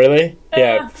anymore. Really?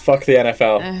 Yeah, fuck the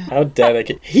NFL. How dare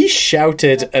they? He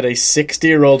shouted at a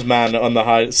 60-year-old man on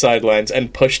the sidelines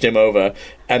and pushed him over.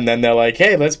 And then they're like,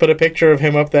 hey, let's put a picture of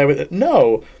him up there with it.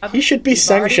 No, he should be We've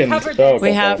already sanctioned. covered Oh, this. We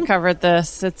God. have covered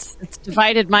this. It's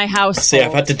divided my household. See,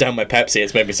 I've had to down my Pepsi.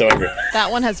 It's made me so angry. That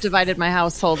one has divided my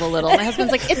household a little. My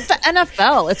husband's like, it's the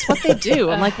NFL. It's what they do.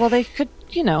 I'm like, well, they could,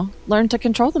 learn to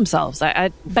control themselves. But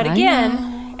I again,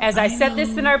 know. as I said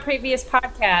this in our previous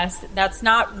podcast, that's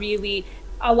not really.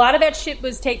 A lot of that shit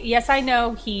was taken. Yes, I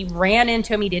know he ran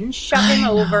into him. He didn't shove him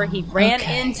over. He ran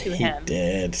into He him.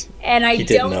 did. And I He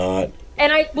did don't. not.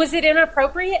 And was it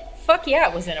inappropriate? Fuck yeah,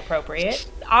 it was inappropriate.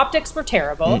 The optics were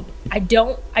terrible. I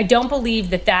don't believe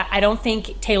that. I don't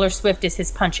think Taylor Swift is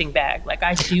his punching bag. Like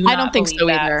I do. Not I don't think believe so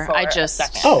that either. for I a just-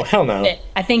 second. Oh, hell no.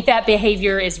 I think that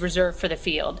behavior is reserved for the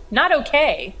field. Not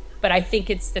okay, but I think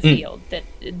it's the field that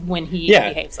when he Yeah.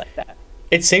 behaves like that.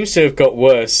 It seems to have got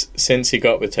worse since he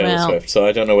got with Taylor Well, Swift, so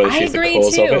I don't know whether I she's the agree, cause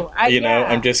of too. it. Yeah.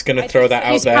 I'm just going to I throw think that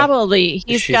out He's there.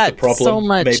 he's She's got the problem, so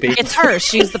much. maybe. It's her.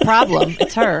 She's the problem.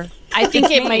 It's her. I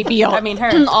think it might be all, I mean,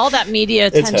 her. all that media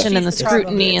It's her. attention and the She's the problem.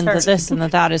 scrutiny It's and her. the this and the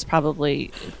that is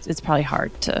probably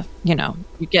hard to, you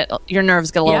get your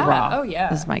nerves get a little Yeah. raw. Oh,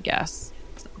 yeah. Is my guess.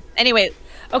 So, anyway,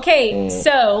 Okay,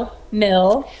 so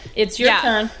Mill, it's your Yeah.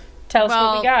 turn. Tell us what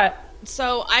Well, we got.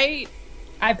 so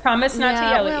I promise not to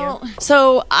yell at you.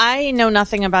 So I know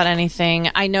nothing about anything.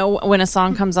 I know when a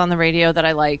song comes on the radio that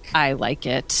I like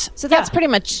it. So that's Yeah. pretty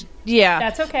much, yeah.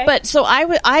 That's okay. But so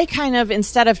I kind of,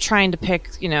 instead of trying to pick,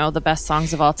 the best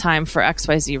songs of all time for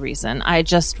XYZ reason, I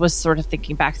just was sort of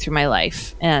thinking back through my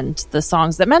life and the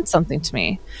songs that meant something to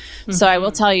me. So I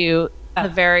will tell you, the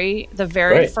very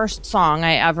Great. first song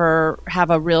I ever have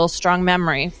a real strong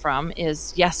memory from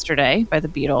is "Yesterday" by the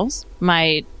Beatles.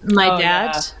 My Oh, dad.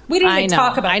 yeah. We didn't even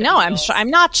talk about I the know. Beatles. I'm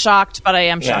not shocked, but I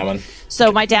am shocked. man.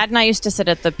 So my dad and I used to sit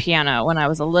at the piano when I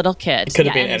was a little kid. It could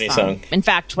have been any song. In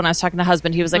fact, when I was talking to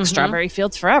husband, he was like, "Strawberry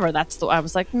Fields Forever." I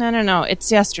was like, no, it's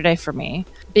 "Yesterday" for me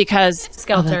because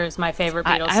Skelter is my favorite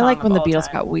Beatles I song like when of the all Beatles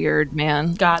time. got weird,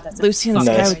 man. God, that's a Lucy in the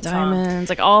fucking Sky Nice. with great song. Diamonds,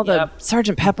 like all the Yep.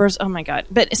 Sgt. Peppers. Oh my god!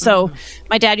 But so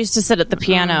my dad used to sit at the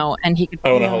piano and he could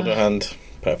I want to hold your hand.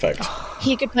 Perfect.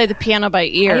 he could play the piano by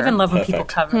ear. I even love when people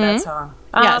Perfect. cover that song.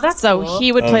 Oh, Yeah, that's so cool.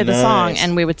 he would play the song nice.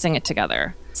 and we would sing it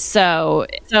together. So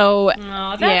Oh,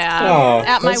 that's yeah. cool. Oh,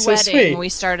 At my that's so wedding, sweet. we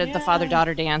started the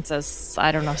father-daughter dance as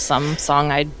I don't know, some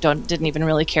song I didn't even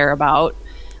really care about,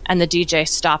 and the DJ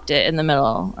stopped it in the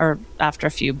middle or after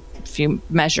a few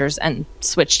measures and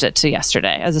switched it to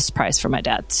 "Yesterday" as a surprise for my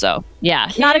dad. So yeah,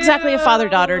 not exactly a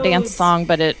father-daughter dance song,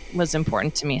 but it was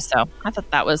important to me. So I thought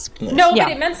that was No, Yeah.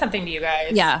 but it meant something to you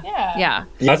guys. yeah.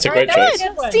 That's a All right, great that was choice. a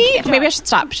good one. See, Good job. maybe I should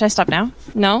stop. Should I stop now?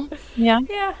 No. Yeah.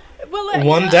 Yeah. Well,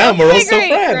 One down, we're all still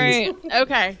friends. Great.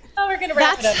 Okay. Oh, we're gonna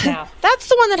wrap it up now. That's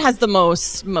the one that has the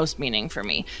most meaning for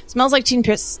me. Smells like Teen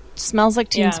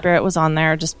Yeah. Spirit was on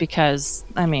there just because.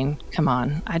 I mean, come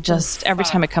on. I just every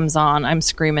time it comes on, I'm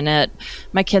screaming it.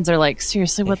 My kids are like,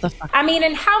 seriously, what the fuck? I mean,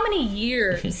 and how many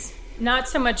years? Not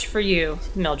so much for you,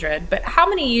 Mildred, but how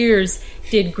many years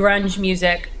did grunge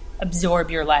music absorb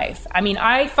your life? I mean,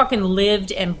 I fucking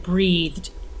lived and breathed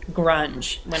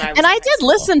grunge when I was. And in I high did school.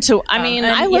 listen to. I mean,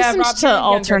 and I yeah, listened Rob, to you're younger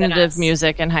than alternative us.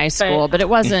 music in high school, but it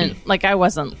wasn't like I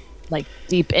wasn't like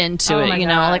deep into Oh it. my You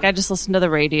know, God. like I just listened to the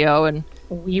radio and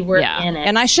We were yeah. in it,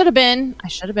 And I should have been.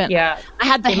 yeah, I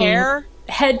had the I mean, hair.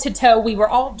 head to toe. We were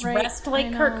all Right, dressed I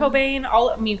like know. Kurt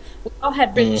Cobain. We all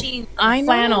had ripped jeans, and I know,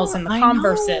 flannels, and the I know.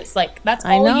 Converses. Like that's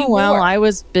I all know. you Well, wore. I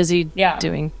was busy Yeah.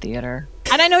 doing theater.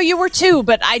 And I know you were too,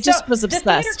 but I just was the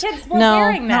theater obsessed. kids were No,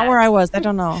 wearing not that. where I was. I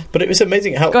don't know. But it was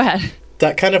amazing how Go ahead.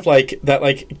 that kind of like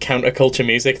counterculture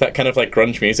music, that kind of like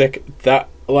grunge music, that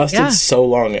lasted Yeah. so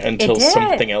long until It did.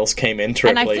 something else came in to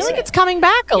And I replace feel like it. it's coming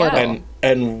back a Yeah. little.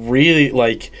 And really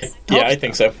like yeah, Hope I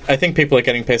think so. I think people are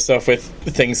getting pissed off with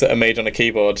things that are made on a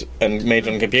keyboard and made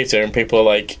on a computer, and people are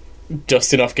like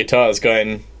dusting off guitars,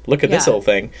 going, "Look at this Yeah. whole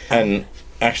thing," and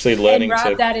actually learning and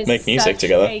Rob, that to is make music such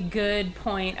together. a good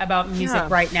point about music Yeah.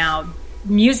 right now.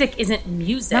 Music isn't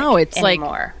music. No, it's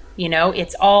anymore. You know,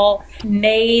 it's all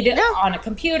made on a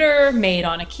computer, made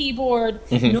on a keyboard.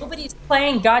 Nobody's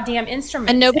playing goddamn instruments.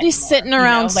 And nobody's anymore, sitting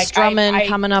around strumming,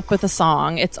 coming up with a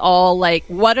song. It's all like,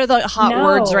 what are the hot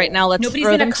words right now? Let's nobody's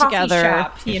throw in them a coffee together.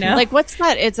 shop, you know? Like, what's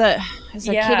that? It's a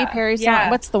Katy Perry song.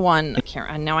 What's the one?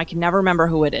 Now I can never remember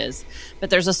who it is. But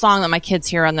there's a song that my kids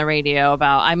hear on the radio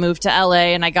about, I moved to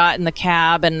LA and I got in the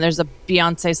cab and there's a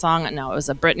Beyonce song. No, it was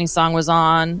a Britney song was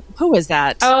on. Who is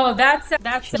that? Oh, that's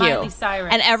Miley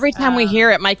Cyrus. And every time we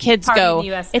hear it, my kids go,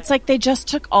 USA. it's like they just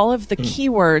took all of the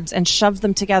keywords and shoved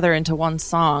them together into one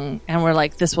song. And we're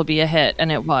like, this will be a hit.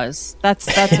 And it was. That's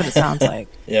what it sounds like.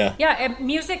 Yeah. Yeah.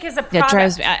 Music is a product. It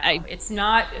drives me. It's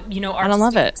not, I don't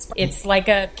love it. It's like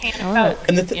a can of Coke,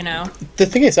 and the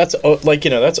thing is, that's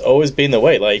that's always been the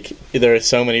way. Like, there are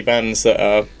so many bands that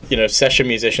are, session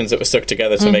musicians that were stuck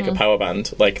together to make a power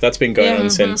band. Like, that's been going on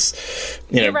since,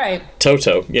 right.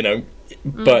 Toto,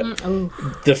 But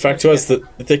the fact was that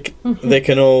they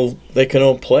can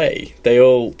all play. They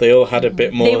all had a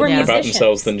bit more about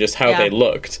themselves than just how they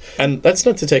looked. And that's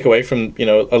not to take away from, a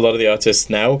lot of the artists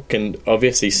now can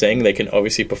obviously sing, they can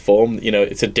obviously perform.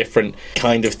 It's a different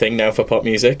kind of thing now for pop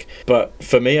music. But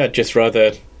for me, I'd just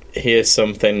rather hear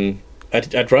something.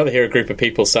 I'd rather hear a group of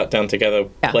people sat down together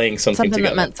playing something together.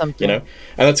 That meant something. And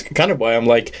that's kind of why I'm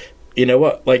like, you know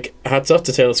what? Like, hats off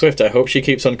to Taylor Swift. I hope she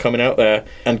keeps on coming out there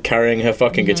and carrying her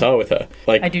fucking guitar with her.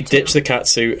 Like, ditch the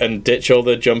catsuit and ditch all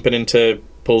the jumping into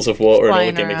pools of water and all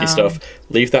the gimmicky stuff.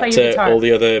 Leave that to all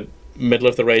the other middle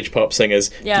of the rage pop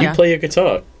singers. You play your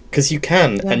guitar. Because you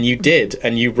can, and you did,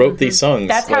 and you wrote these songs.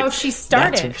 That's how she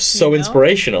started. That's so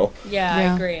inspirational. Yeah,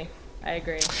 I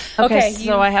agree. Okay,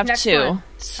 so I have two. One.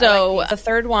 So like the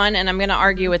third one, and I'm going to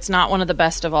argue it's not one of the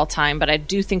best of all time, but I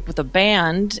do think with a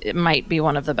band, it might be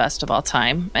one of the best of all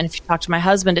time. And if you talk to my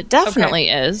husband, it definitely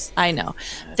is. I know.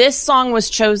 This song was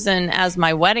chosen as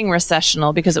my wedding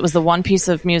recessional because it was the one piece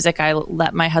of music I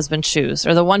let my husband choose,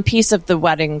 or the one piece of the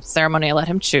wedding ceremony I let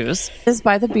him choose. This is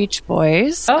by the Beach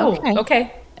Boys. Oh,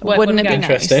 okay. Wouldn't it be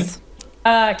interesting?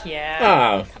 Nice?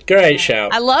 Yeah. Oh, great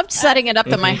shout. I loved setting it up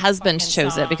that my husband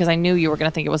chose it because I knew you were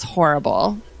going to think it was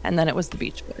horrible. And then it was the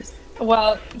Beach Boys.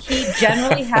 Well, he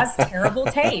generally has terrible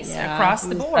taste across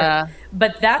the board.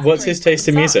 But that's what's his taste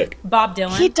in music? Bob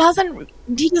Dylan. He does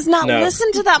not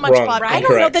listen to that much Bob. I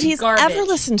don't know that he's ever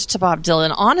listened to Bob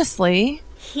Dylan, honestly.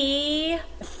 He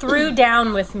threw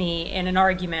down with me in an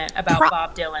argument about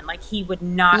Bob Dylan. Like, he would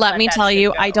not let me tell you,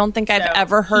 go. I don't think I've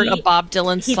ever heard a Bob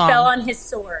Dylan song. He fell on his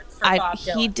sword for Bob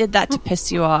Dylan. He did that to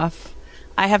piss you off.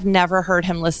 I have never heard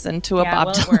him listen to a Bob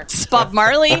Dylan. Bob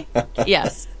Marley?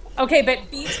 Yes. Okay, but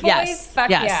Beach Boys?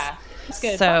 Fuck yeah. It's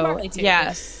good. So, Bob Marley too.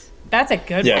 yes. That's a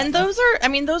good one. And those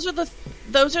are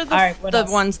the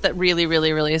ones that really,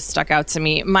 really, really stuck out to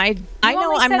me. I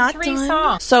know I'm not three done.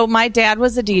 songs. So my dad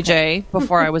was a DJ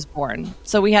before I was born.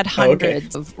 So we had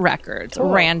hundreds of records,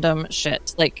 random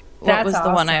shit. Like, what was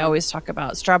the one I always talk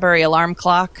about? Strawberry Alarm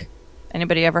Clock.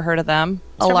 Anybody ever heard of them?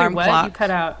 Alarm Clock. You cut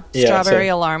out. Strawberry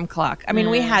Alarm Clock. I mean,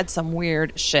 we had some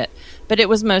weird shit, but it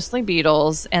was mostly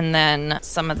Beatles and then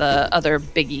some of the other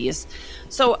biggies.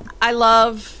 So I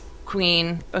love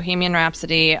Queen, Bohemian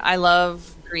Rhapsody. I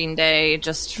love Green Day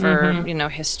just for,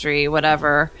 history,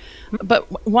 whatever.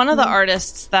 But one of the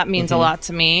artists that means a lot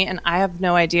to me, and I have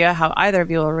no idea how either of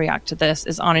you will react to this,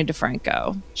 is Ani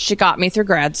DiFranco. She got me through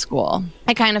grad school.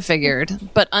 I kind of figured,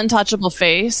 but Untouchable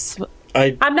Face...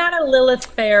 I'm not a Lilith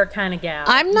Fair kind of gal.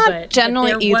 I'm not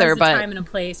generally either, but there was a time and a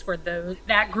place where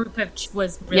that group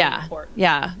was really important.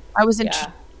 Yeah, I was in.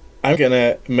 I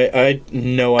had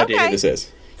no idea who this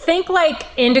is. Think like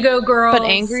Indigo Girls, but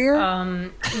angrier.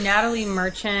 Natalie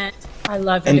Merchant. I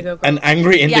love Indigo Girls. An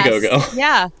angry Indigo Girl.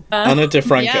 Yeah. Ani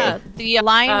DiFranco. Yeah. The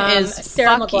line is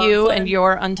Sarah "fuck McLachlan. You and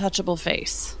your untouchable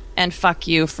face," and "fuck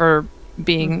you for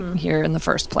being here in the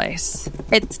first place."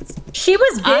 She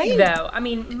was big though. I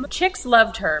mean, chicks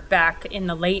loved her back in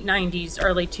the late 90s,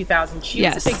 early 2000s. She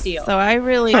was a big deal. So I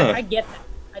really I get that.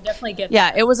 I definitely get that.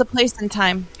 Yeah, it was a place in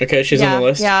time. Okay, she's on the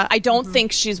list. Yeah, I don't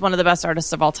think she's one of the best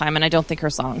artists of all time, and I don't think her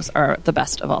songs are the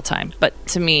best of all time. But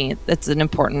to me, it's an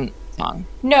important song.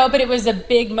 No, but it was a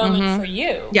big moment for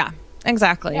you. Yeah,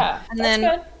 exactly. Yeah, and that's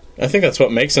then good. I think that's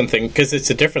what makes something, because it's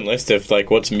a different list of like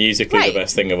what's musically the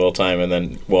best thing of all time, and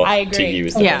then what to you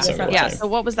is the best thing of all time. So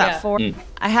what was that for?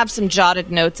 I have some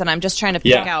jotted notes, and I'm just trying to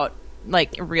pick out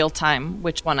like real time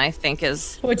which one I think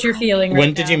is. What you're feeling.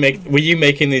 When did you make? Were you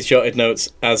making these jotted notes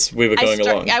as we were going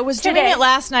along? I was doing it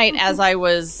last night as I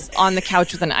was on the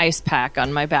couch with an ice pack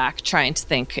on my back, trying to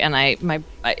think, and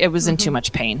it was in too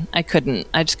much pain. I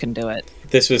just couldn't do it.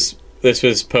 This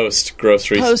was post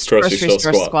grocery store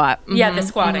squat. Mm-hmm. Yeah, the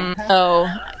squatting. So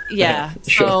yeah.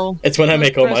 Sure. So It's when I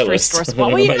make all my grocery lists. store I squat. don't Well,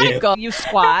 know you about gotta you. go. You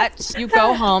squat. You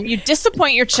go home. You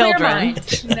disappoint your Clear children.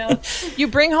 mind, you know? You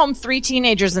bring home 3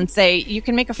 teenagers and say, you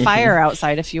can make a fire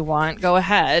outside if you want. Go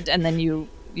ahead. And then you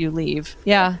leave.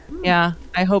 Yeah. Yeah.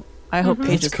 I hope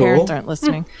Paige's That's cool. parents aren't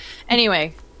listening.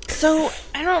 Anyway, so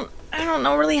I don't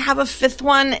know really have a fifth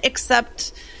one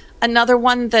except another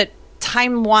one that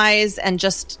time wise and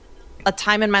just a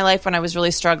time in my life when I was really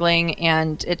struggling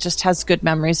and it just has good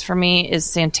memories for me is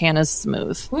Santana's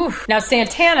Smooth. Oof. Now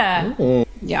Santana,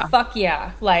 Yeah. fuck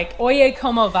yeah. Like, Oye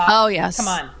Como Va. Oh, yes. Come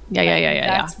on.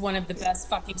 Yeah. That's one of the best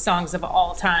fucking songs of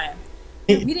all time.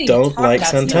 I We didn't even don't talk like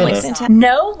about Santana. Santana.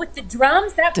 No, with the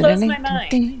drums, that blows my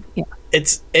mind. Yeah.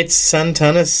 It's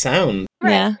Santana's sound.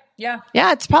 Yeah. Yeah.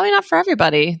 Yeah, it's probably not for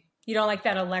everybody. You don't like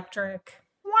that electric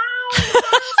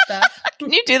stuff?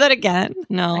 Can you do that again?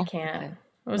 No. I can't.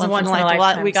 It was Once a once in in a a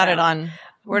lifetime. we got it sound. on.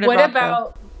 Where did What Rock go?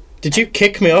 about Did you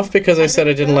kick me off because I said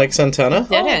I didn't like Santana?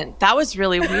 Didn't. That was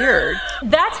really weird.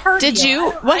 that's her? Did deal. you?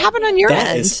 I don't- What happened on your That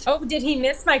end? is- Oh, did he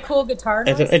miss my cool guitar?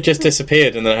 I noise? don't, it just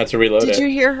disappeared and then I had to reload Did it. you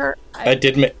hear her? I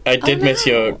did miss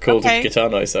your cool Okay. guitar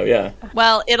noise, so yeah.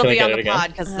 Well, it'll Can I be get on it the again? pod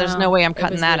because there's Oh, no way I'm it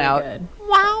cutting was that really out. good.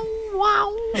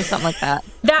 Wow, or something like that.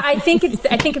 That I think it's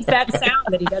that sound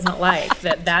that he doesn't like.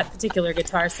 That particular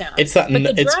guitar sound. It's that But the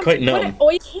it's drums- quite numb. Oh,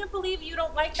 I can't believe you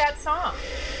don't like that song.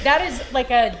 That is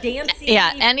like a dancey.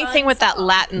 Yeah, anything fun with that song.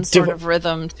 Latin sort of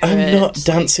rhythm to I'm it. not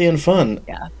dancey and fun.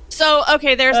 Yeah. So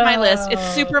okay, there's my list.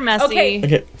 It's super messy. Okay.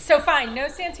 Okay. So fine, no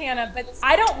Santana, but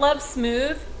I don't love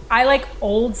Smooth. I like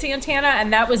old Santana,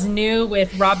 and that was new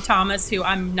with Rob Thomas, who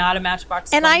I'm not a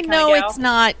Matchbox. And fan I kinda know gal. it's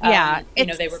not. Yeah, you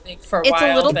know they were big for a it's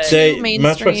while. a little but- too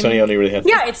Matchbox mainstream. only really had.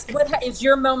 yeah, it's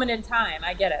your moment in time.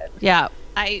 I get it. Yeah,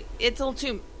 it's a little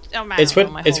too. Oh, I It's don't what-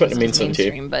 know, my it's whole what it list means is something to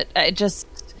you. mainstream,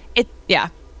 but yeah.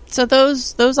 So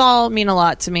those all mean a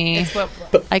lot to me. It's what,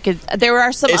 There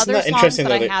are some Isn't other that songs interesting,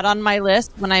 that I though, that- had on my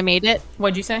list when I made it.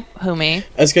 what'd you say? Who me?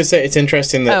 I was gonna say it's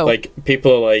interesting that Oh. like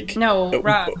people are like No,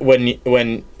 Rob.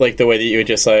 when like the way that you were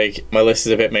just like my list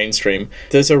is a bit mainstream.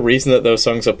 There's a reason that those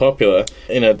songs are popular.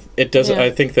 You know, it doesn't. Yeah. I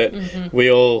think that we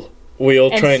all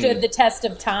And try stood and the test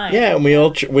of time. yeah, and we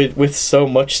all with so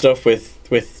much stuff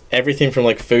with everything from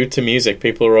like food to music.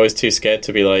 People are always too scared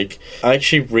to be like, I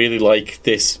actually really like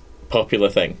this popular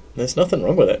thing. There's nothing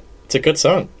wrong with it. It's a good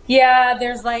song. Yeah,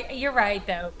 there's like, you're right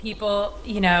though. People,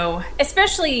 you know,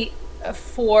 especially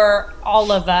for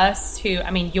all of us who,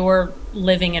 I mean, you're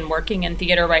living and working in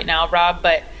theater right now, Rob,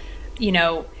 but, you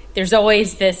know, there's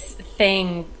always this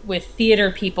thing with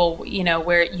theater people, you know,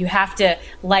 where you have to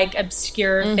like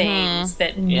obscure things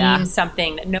that mean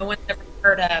something that no one's ever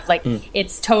heard of. Like,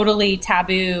 it's totally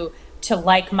taboo to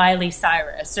like Miley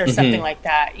Cyrus or something like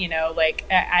that, you know, like,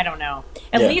 I don't know.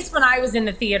 At Yeah. least when I was in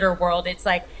the theater world, it's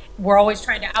like, we're always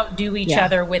trying to outdo each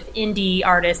other with indie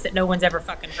artists that no one's ever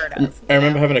fucking heard of. I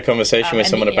remember having a conversation with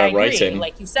And someone I about agree. writing.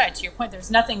 Like you said, to your point,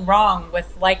 there's nothing wrong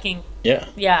with liking. Yeah.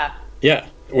 Yeah. Yeah,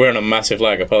 we're on a massive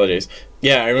lag. Apologies.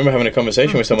 Yeah, I remember having a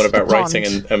conversation with someone about the writing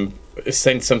pond. and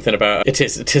saying something about it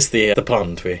is the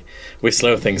pond. We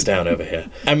slow things down over here.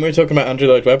 And we were talking about Andrew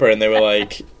Lloyd Webber, and they were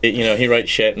like, you know, he writes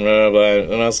shit and blah blah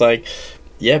blah. And I was like,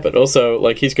 yeah, but also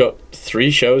like he's got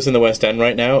 3 shows in the West End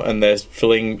right now, and they're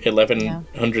filling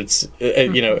 1,100,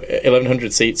 you know,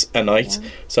 1,100 seats a night.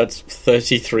 So that's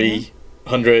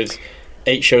 3,300,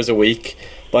 8 shows a week.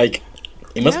 Like,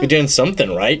 he must be doing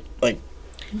something right. Like.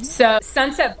 So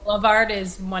Sunset Boulevard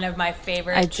is one of my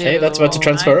favorites. I do. Hey, that's about to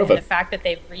transfer over. And the fact that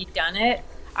they've redone it,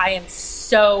 I am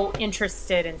so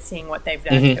interested in seeing what they've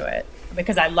done to it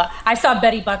because I saw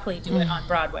Betty Buckley do it on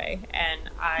Broadway, and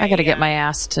I got to get my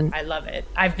ass to. I love it.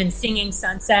 I've been singing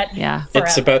Sunset. Yeah. forever.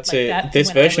 It's about to. Like that, this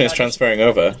when I version would is audition. transferring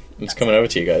over. It's coming over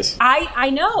to you guys. I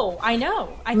know. I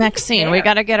think Maxine, it's we there.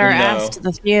 got to get our No. ass to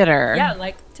the theater. Yeah,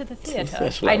 like to the theater.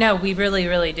 theatre. I know, we really,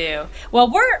 really do. Well,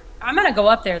 I'm going to go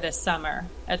up there this summer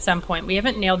at some point. We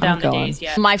haven't nailed down the Going. days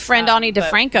yet. My friend Ani but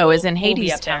DeFranco is in we'll be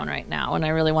Hades up there. Town right now, and I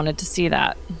really wanted to see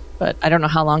that, but I don't know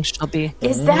how long she'll be.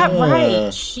 Is that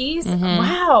right? She's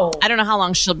wow. I don't know how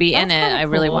long she'll be in That's it. kinda I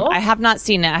really cool. want. I have not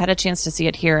seen it. I had a chance to see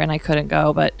it here, and I couldn't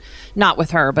go, but not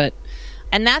with her. But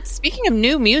and that's speaking of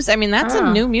new music. I mean, that's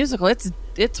a new musical. It's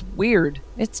weird.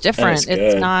 It's different. That's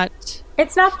It's good. not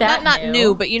It's not that not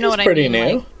new, but you know It's what pretty I mean.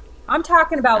 new. Like, I'm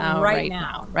talking about oh, right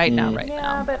now. right now.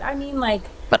 Yeah, but I mean, like,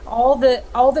 But- all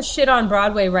the shit on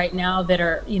Broadway right now that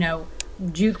are, you know,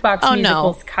 jukebox Oh, no.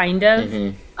 musicals, kind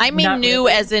of. I mean, Not new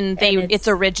really. as in they. And It's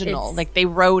original. it's- Like they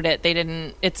wrote it. They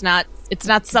didn't. It's not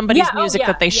somebody's music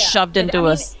that they shoved But, into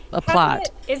I mean, a plot.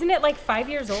 Isn't it like 5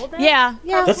 years old now? Yeah.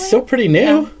 That's still pretty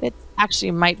new. It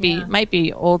actually might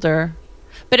be older,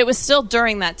 But it was still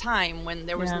during that time when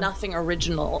there was Yeah. nothing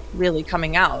original really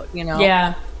coming out, you know?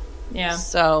 Yeah. Yeah.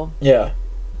 So, Yeah.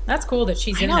 That's cool that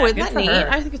she's I in know, that. isn't Good that for neat? her.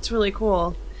 I think it's really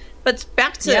cool. But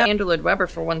back to Yeah. Andrew Lloyd Webber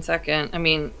for 1 second. I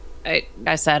mean,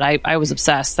 I said I was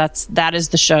obsessed. That is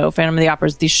the show. Phantom of the Opera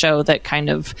is the show that kind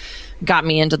of got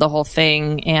me into the whole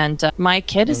thing. And my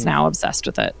kid is now obsessed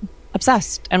with it.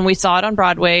 Obsessed. And we saw it on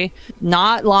Broadway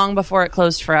not long before it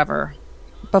closed forever.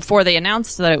 Before they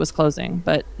announced that it was closing,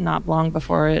 but not long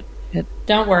before it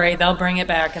Don't worry, they'll bring it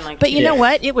back in like. But you know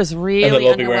what? It was really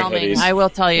they'll be wearing underwhelming. hoodies. I will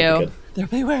tell you. Good. They'll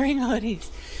be wearing hoodies.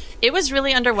 It was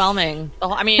really underwhelming.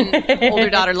 I mean, older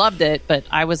daughter loved it, but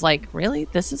I was like, really?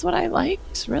 This is what I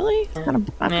liked? Really? It's kind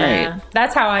of not Yeah, great.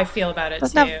 that's how I feel about it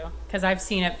That's too. not- Because I've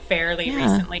seen it fairly Yeah.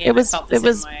 recently. It And was- I felt the it same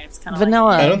was way. It's kind of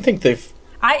Vanilla. I don't think they've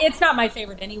It's not my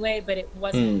favorite anyway, but it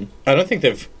wasn't. I don't think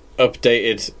they've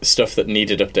updated stuff that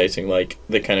needed updating, like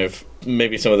the kind of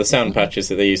maybe some of the sound patches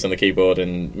that they used on the keyboard,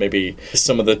 and maybe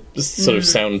some of the sort of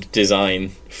sound design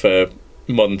for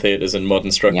modern theatres and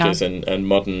modern structures and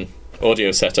modern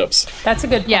audio setups. That's a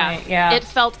good point. Yeah. It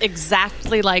felt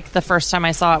exactly like the first time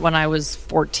I saw it when I was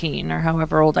 14 or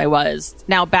however old I was.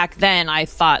 Now, back then, I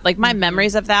thought, like, my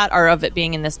memories of that are of it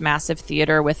being in this massive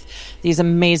theater with these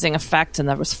amazing effects, and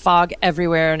there was fog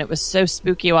everywhere, and it was so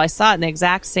spooky. Well, I saw it in the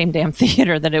exact same damn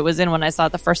theater that it was in when I saw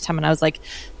it the first time, and I was like,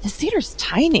 this theater's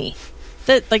tiny.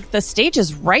 The stage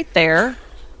is right there,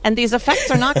 and these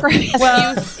effects are not great.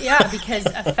 well, yeah, because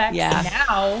effects Yeah.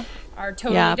 now are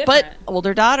totally yeah, different. but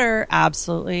older daughter,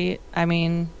 absolutely. I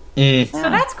mean... So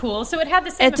that's cool. So it had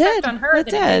the same It effect did. on her It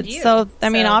that it did. did you. So, I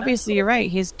mean, that's obviously, cool. you're right.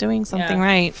 He's doing something Yeah.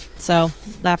 right. So,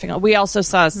 laughing. We also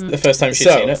saw The first time she'd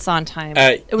seen it. Sondheim.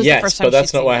 It was yes, the first time but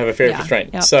that's she'd not why I seen have a fear it. of restraint.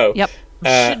 Yep. So, Yep.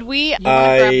 Should we? You want to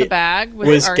I grab the bag with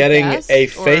was our getting guest, a or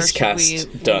face should cast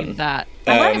we done. leave that.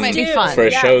 It might be fun. for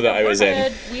a show that no, I we're was in.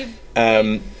 good.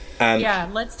 We've, And yeah,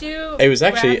 let's do. it was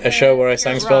actually grab a show where I it.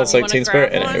 sang Here's Smells Rob. Like You Teen wanna Spirit,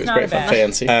 grab and one? it was Not great fun. bad.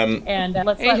 Fancy. And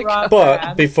let's There let you Rob go. But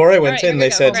grab. before I went Alright, in, here they we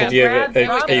go. said, Grab, "Have you grab, ever,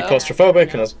 grab are you it.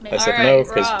 claustrophobic?" And I said, Alright, "No,"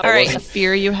 because Rob. All I right, wasn't. the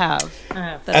fear you have.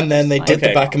 And then they did the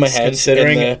Okay. back of my head,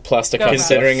 Considering in the plastic Go cup, for it.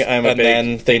 considering I'm a And big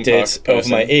then they theme did park over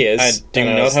person. my ears. I do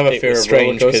and not was- have a it fear was of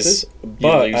strange roller 'cause coasters, you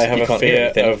but lose- I have you a can't hear fear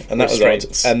anything, of and that was odd.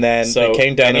 restraints. And then So they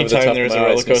came down over the anytime top there of is my a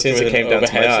roller eyes, coaster as soon as with it came an down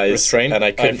to my overhead eyes, restraint, and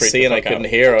I couldn't freaked see the and I fuck couldn't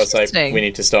out. hear. I was like, Interesting. "We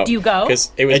need to stop." Do you go?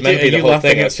 Because it was Are meant to be you the whole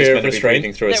laughing thing. at I was fear just of meant to be restraint?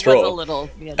 breathing through a There straw. was a little.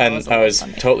 Yeah, there And was a I little was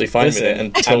funny. totally fine with Listen, it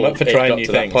until I'm up for it trying got new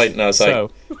to that things. point, and I was like,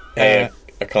 So,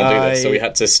 I can't do this. So we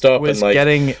had to stop was and like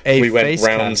getting a we went face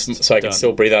round cast so I could done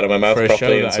still breathe out of my mouth for a show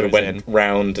properly, and that so I we was went in.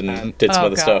 round and did some Oh,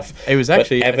 other God. stuff. It was But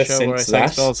actually ever a show where I since sang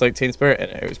that, Smells Like Teen Spirit,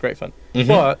 and it was great fun.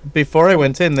 But before I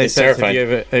went in, they It's said, terrifying. "Have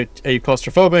you ever, are you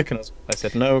claustrophobic?" And I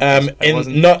said, "No." 'cause I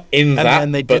wasn't. not in And that,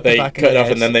 then they but did the they back of cut it my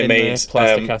off, and then they head in made the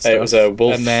plastic cast it was stuff. a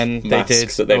wolf and then mask they did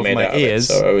that they over made my out of ears.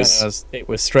 it. So it was, it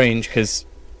was strange because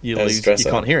you It was lose, you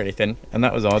stressing. can't hear anything, and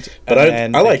that was odd. But And I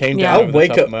then like they came Yeah. down I'll over the wake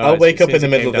top of up my I'll eyes wake as up soon in the as it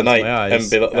middle of the came down night to my eyes, and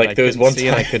be I like there was couldn't one see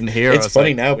and I time couldn't hear. It's I was funny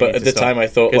like, now, we but need at to the stop. time I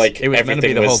thought 'Cause like it was meant to be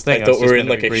everything the whole was thing. I I thought was we were just in gonna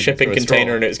like be a breathing shipping through a straw.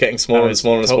 container and it was getting smaller I and was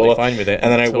smaller and totally smaller. fine with it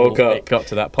And then I until woke up it got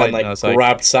to that point, and and I like was like,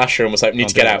 grabbed Sasha and was like, "Need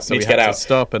to can't get do it." out, So need we to get had to out."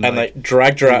 stop and, And like, like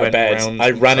dragged her we out of went bed. round I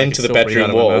so ran I into could the still breathe out bedroom of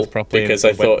my wall mouth properly, because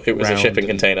and I thought went it was a round shipping and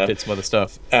container. Did some other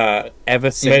stuff. Made Ever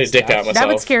a since dick out of that, myself. That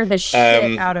would scare the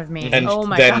shit out of me. And oh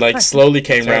my then god! like slowly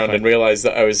came round Terrifying. and realized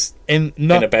that I was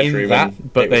not in a bedroom that,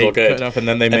 and but it was they all good. cut it off, and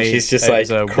then they and made. she's just it like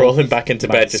was a crawling wolf back into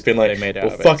bed, mask just being they like, made out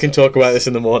 "We'll of it, fucking so- talk about this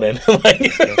in the morning." Like,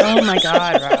 oh my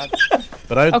god, Rob.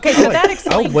 But I Okay, so that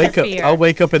explains I'll wake the up. fear. I'll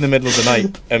wake up in the middle of the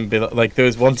night and be like, there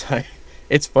was one time.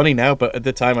 It's funny now, but at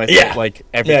the time I thought Yeah. like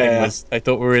everything Yeah. was. I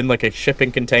thought we were in like a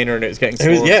shipping container and it was getting It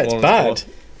smaller. was- yeah, and it's smaller and bad.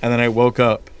 smaller. And then I woke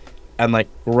up and like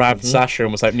grabbed Sasha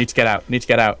and was like, "Need to get out. Need to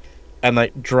get out." And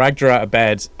like dragged her out of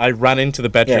bed. I ran into the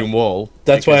bedroom Yeah. wall.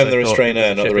 That's why because I'm the I thought it restrainer,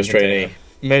 was a not the shipping container. restrainee.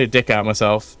 Made a dick out of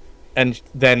myself, and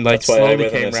then like That's why I slowly wear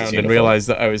the came nurse's round and uniform. realized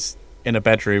that I was in a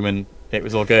bedroom and it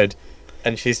was all good.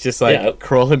 And she's just like Yeah,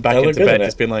 crawling back that'll into look good, bed, innit?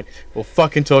 just being like, "We'll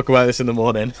fucking talk about this in the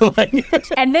morning." Like,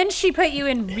 And then she put you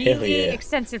in really yeah.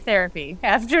 extensive therapy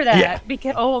after that Yeah.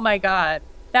 because oh my god,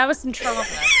 that was some trauma.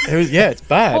 it's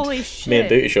bad. Holy shit! me in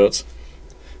booty shorts.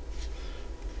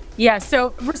 Yeah,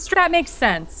 so that makes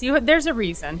sense. There's a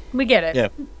reason. We get it. Yeah.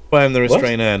 Why I'm the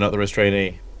restrainer, not the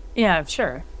restrainee. Yeah,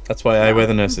 sure. That's why I wear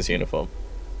the nurse's uniform.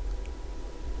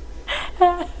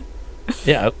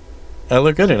 Yeah, I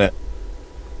look good in it.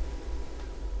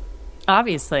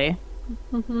 Obviously.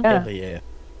 Yeah. Hell yeah.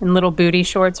 In little booty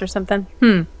shorts or something.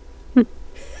 Me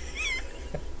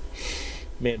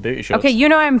in booty shorts. Okay, you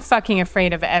know I'm fucking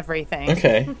afraid of everything.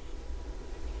 Okay.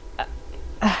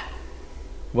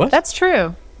 What? That's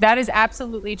true. That is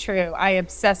absolutely true. I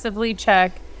obsessively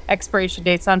check expiration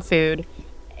dates on food.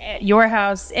 at your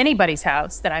house, anybody's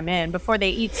house that I'm in, before they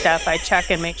eat stuff, I check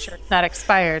and make sure it's not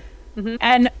expired.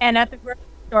 And at the grocery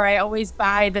store, I always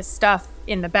buy the stuff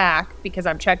in the back because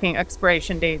I'm checking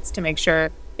expiration dates to make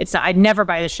sure it's not. I'd never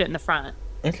buy the shit in the front.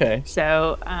 Okay.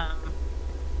 So,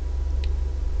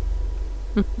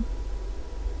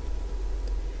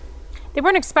 they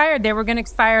weren't expired. They were going to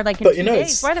expire like in But, 2 you know,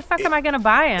 days. Why the fuck am I going to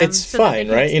buy them? it's fine,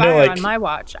 right? You know, like, on my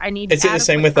watch, I need. Is it the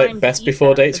same with adequate like time best to eat before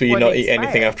them dates where you before not they eat anything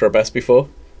expire. after a best before?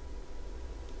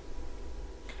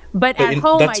 But But at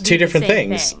home, that's I do two the different same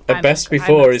things. thing. A best I'm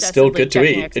before is still obsessively good to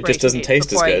checking eat. It just doesn't expiration taste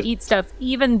dates as before good. I eat stuff,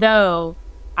 even though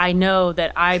I know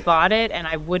that I bought it and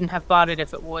I wouldn't have bought it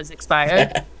if it was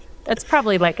expired. That's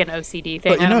probably like an OCD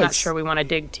thing. But, you know, I'm not it's- sure we want to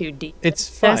dig too deep. It's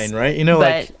into fine, this, right? You know,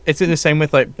 like, but is it the same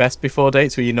with like best before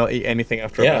dates where you not eat anything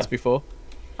after Yeah. a best before?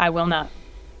 I will not.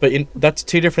 But that's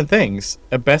two different things.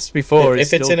 A best before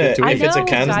is If it's still in a good to I eat. if it's a know,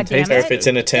 can goddamn or it. if it's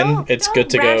in a tin, Don't- it's don't good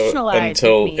to go rationalize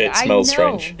until with me. it I smells know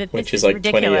strange, that which this is is like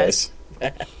 20 ridiculous.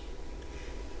 years.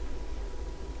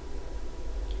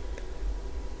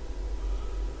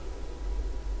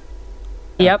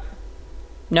 Yep.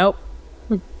 Nope.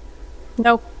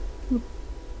 Nope.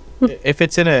 If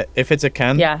it's a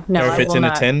can, Yeah, no, or if I it's will in a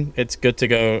not. tin, it's good to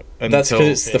go until That's 'cause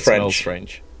it's the it smells French.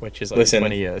 strange, which is like Listen.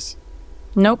 20 years.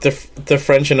 Nope. The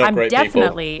French are not I'm great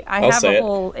definitely. people. I I'll have say a it.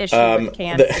 whole issue with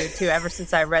canned the- food too. Ever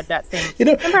since I read that thing, You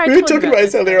know, Remember I we were told you talking about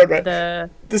this earlier on, right? The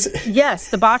This, yes,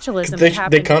 the botulism. They- that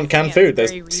happened they in can't can France food.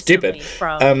 That's very stupid. recently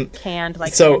From Um, canned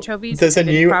like so anchovies. there's a that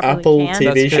didn't new properly Apple can.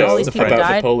 TV That's show All these people about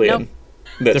died. Napoleon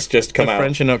Nope. that's just come The out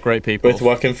French are not great people. with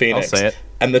Joaquin Phoenix. I'll say it.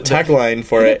 And the tagline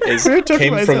for it is We were talking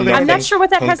came about from this nothing, I'm not sure what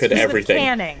that has to conquered do with everything.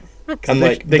 canning. And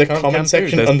like They the can't comment can section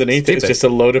food. They're underneath it is stupid. just a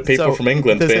load of people So, from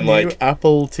England there's being a new like,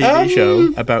 Apple TV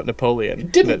show about Napoleon.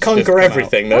 didn't that's conquer just come out.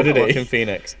 everything, though, did he? Joaquin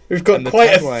Phoenix. we've got And the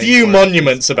quite a tagline few for it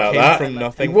monuments is, about came that. From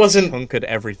nothing, It wasn't conquered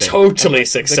everything. totally And the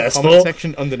successful. comment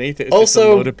section underneath it is just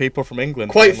Also, a load of people from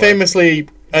England. Quite being like, famously,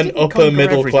 an didn't upper conquer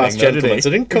middle class everything, though, did gentleman. he? So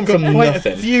it didn't come We've got from quite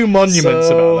nothing. a few monuments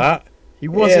So- about that. He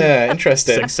wasn't Yeah,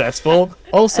 interesting. successful.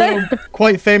 Also,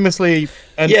 quite famously,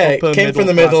 an Yeah, upper came from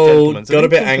the middle-class middle, gentleman, so got a it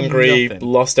bit didn't come from angry, nothing.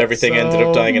 lost everything, ended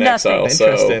up dying in Nothing. exile. So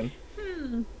Interesting.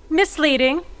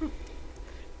 Misleading.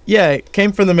 Yeah, it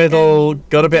came from the middle,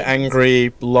 got a bit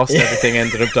angry, lost everything,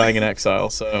 ended up dying in exile.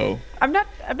 So I'm not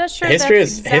sure. history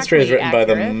that's is exactly written by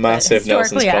the accurate, but massive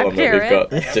Nelson's historically column that we've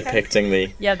got accurate. depicting the.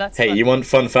 Yeah, that's. Hey, fun. you want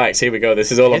fun facts? Here we go.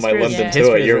 This is all on my history is- London yeah. tour.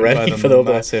 history is You're written ready by for the all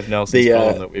the massive Nelson's the,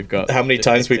 column that we've got. how many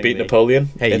times we beat depicting the- Napoleon?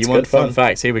 Hey, It's you want good fun. fun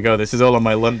facts? Here we go. This is all on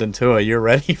my London tour. You're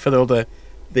ready for all the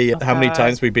how many God.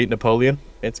 times we beat Napoleon?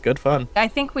 It's good fun. I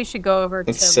think we should go over to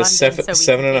It's a London. seven-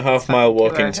 so we 7.5 can mile take this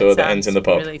walking fucking tour that It ends in the sounds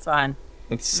pub. Really fun.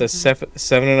 It's a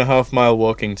 7.5 mile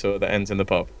walking tour that ends in the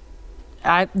pub.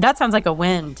 That sounds like a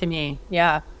win to me.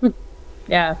 Yeah.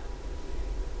 Yeah.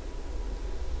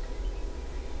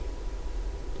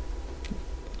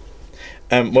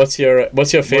 What's your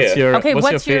fear? Okay, what's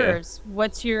your what's fear? yours?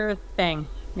 What's your thing?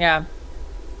 Yeah.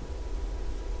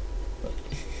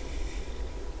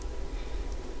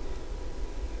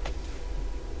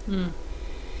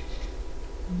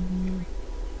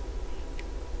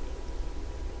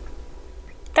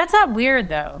 That's not weird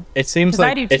though. It seems 'Cause I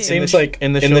like do It too. seems like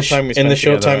in the short time we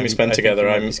spent I think together, you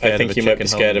might be scared I think of a you might be chicken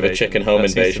scared of a home chicken home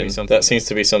invasion. invasion. That seems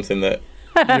to be something that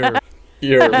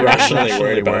you're you're rationally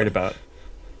worried about. worried about.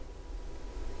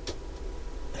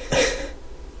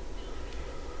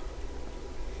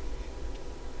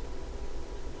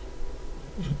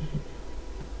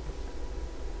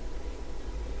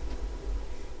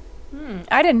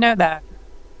 I didn't know that.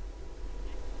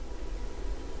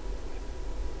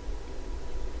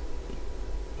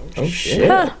 Oh shit!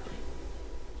 Huh.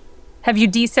 Have you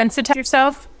desensitized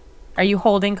yourself? Are you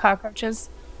holding cockroaches?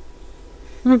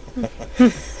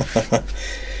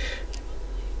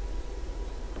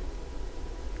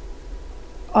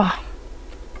 Oh.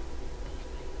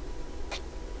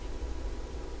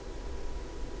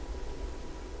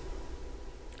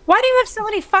 Why do you have so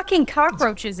many fucking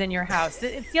cockroaches in your house?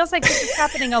 It feels like this is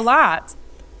happening a lot.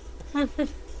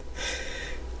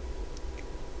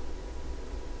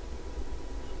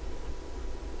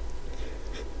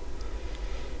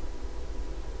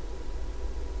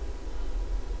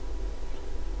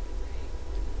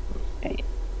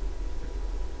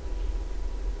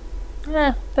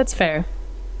 Yeah, that's fair.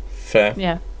 Fair.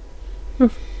 Yeah.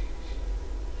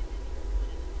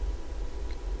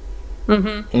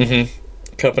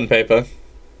 Cup and paper.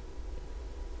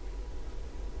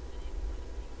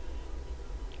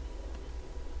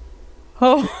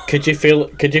 Oh. Could you feel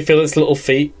its little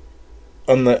feet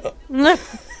on the?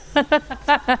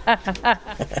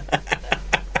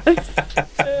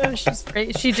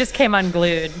 She just came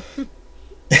unglued.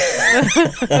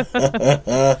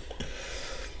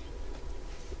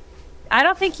 I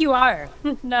don't think you are.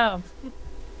 No.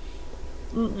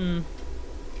 Mm-mm.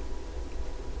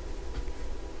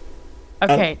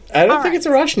 Okay. I don't think it's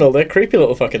irrational. They're creepy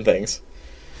little fucking things.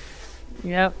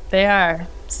 Yep, they are.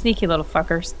 Sneaky little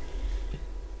fuckers.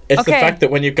 It's the Okay, fact that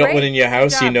when you've got great. one in your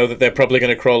house, Good you job. know that they're probably going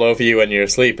to crawl over you when you're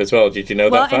asleep as well. Did you know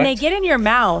Well, that fact? and they get in your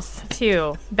mouth,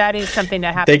 too. That is something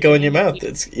that happens. They go to in your me.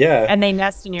 mouth. Yeah. And they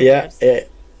nest in your yeah.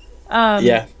 ears.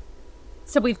 Yeah.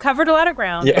 So we've covered a lot of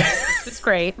ground. Yeah. This was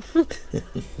great.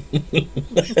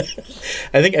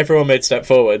 I think everyone made step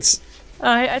forwards.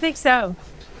 I think so.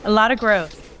 A lot of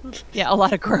growth. Yeah, a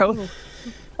lot of growth.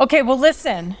 Okay, well,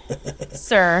 listen,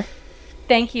 sir.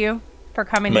 Thank you for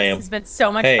coming. Ma'am. This has been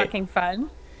so much Hey. fucking fun.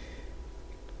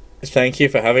 Thank you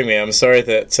for having me. I'm sorry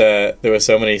that there were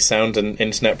so many sound and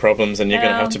internet problems, and you're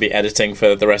going to have to be editing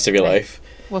for the rest of your life.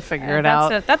 We'll figure it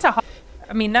out. That's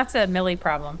a Millie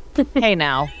problem. Hey,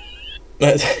 now.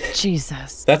 That's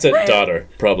Jesus. a daughter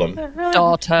problem.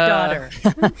 Daughter.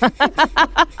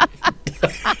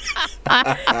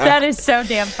 That is so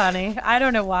damn funny. I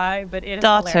don't know why, but it is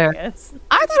Daughter. hilarious.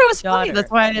 I thought it was funny. Daughter.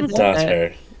 That's why I didn't do it.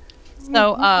 Daughter.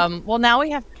 So, well, now we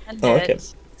have to end Oh, okay.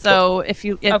 it. So if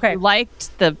you Okay. you liked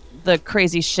the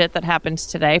crazy shit that happened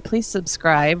today, please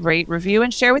subscribe, rate, review,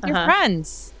 and share with your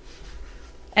friends.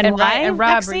 And And why, Rob,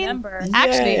 Maxine? remember.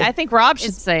 Actually, Yay. I think Rob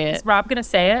should say it. Is Rob going to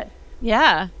say it?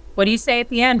 Yeah. What do you say at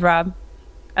the end, Rob?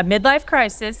 A midlife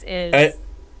crisis is...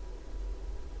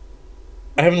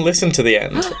 I haven't listened to the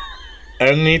end. I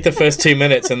only need the first 2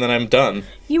 minutes, and then I'm done.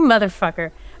 You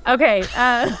motherfucker. Okay.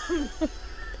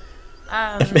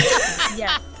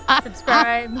 Yes.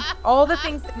 Subscribe. All the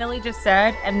things that Millie just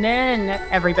said. And then,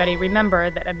 everybody, remember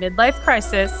that a midlife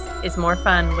crisis is more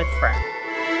fun with friends.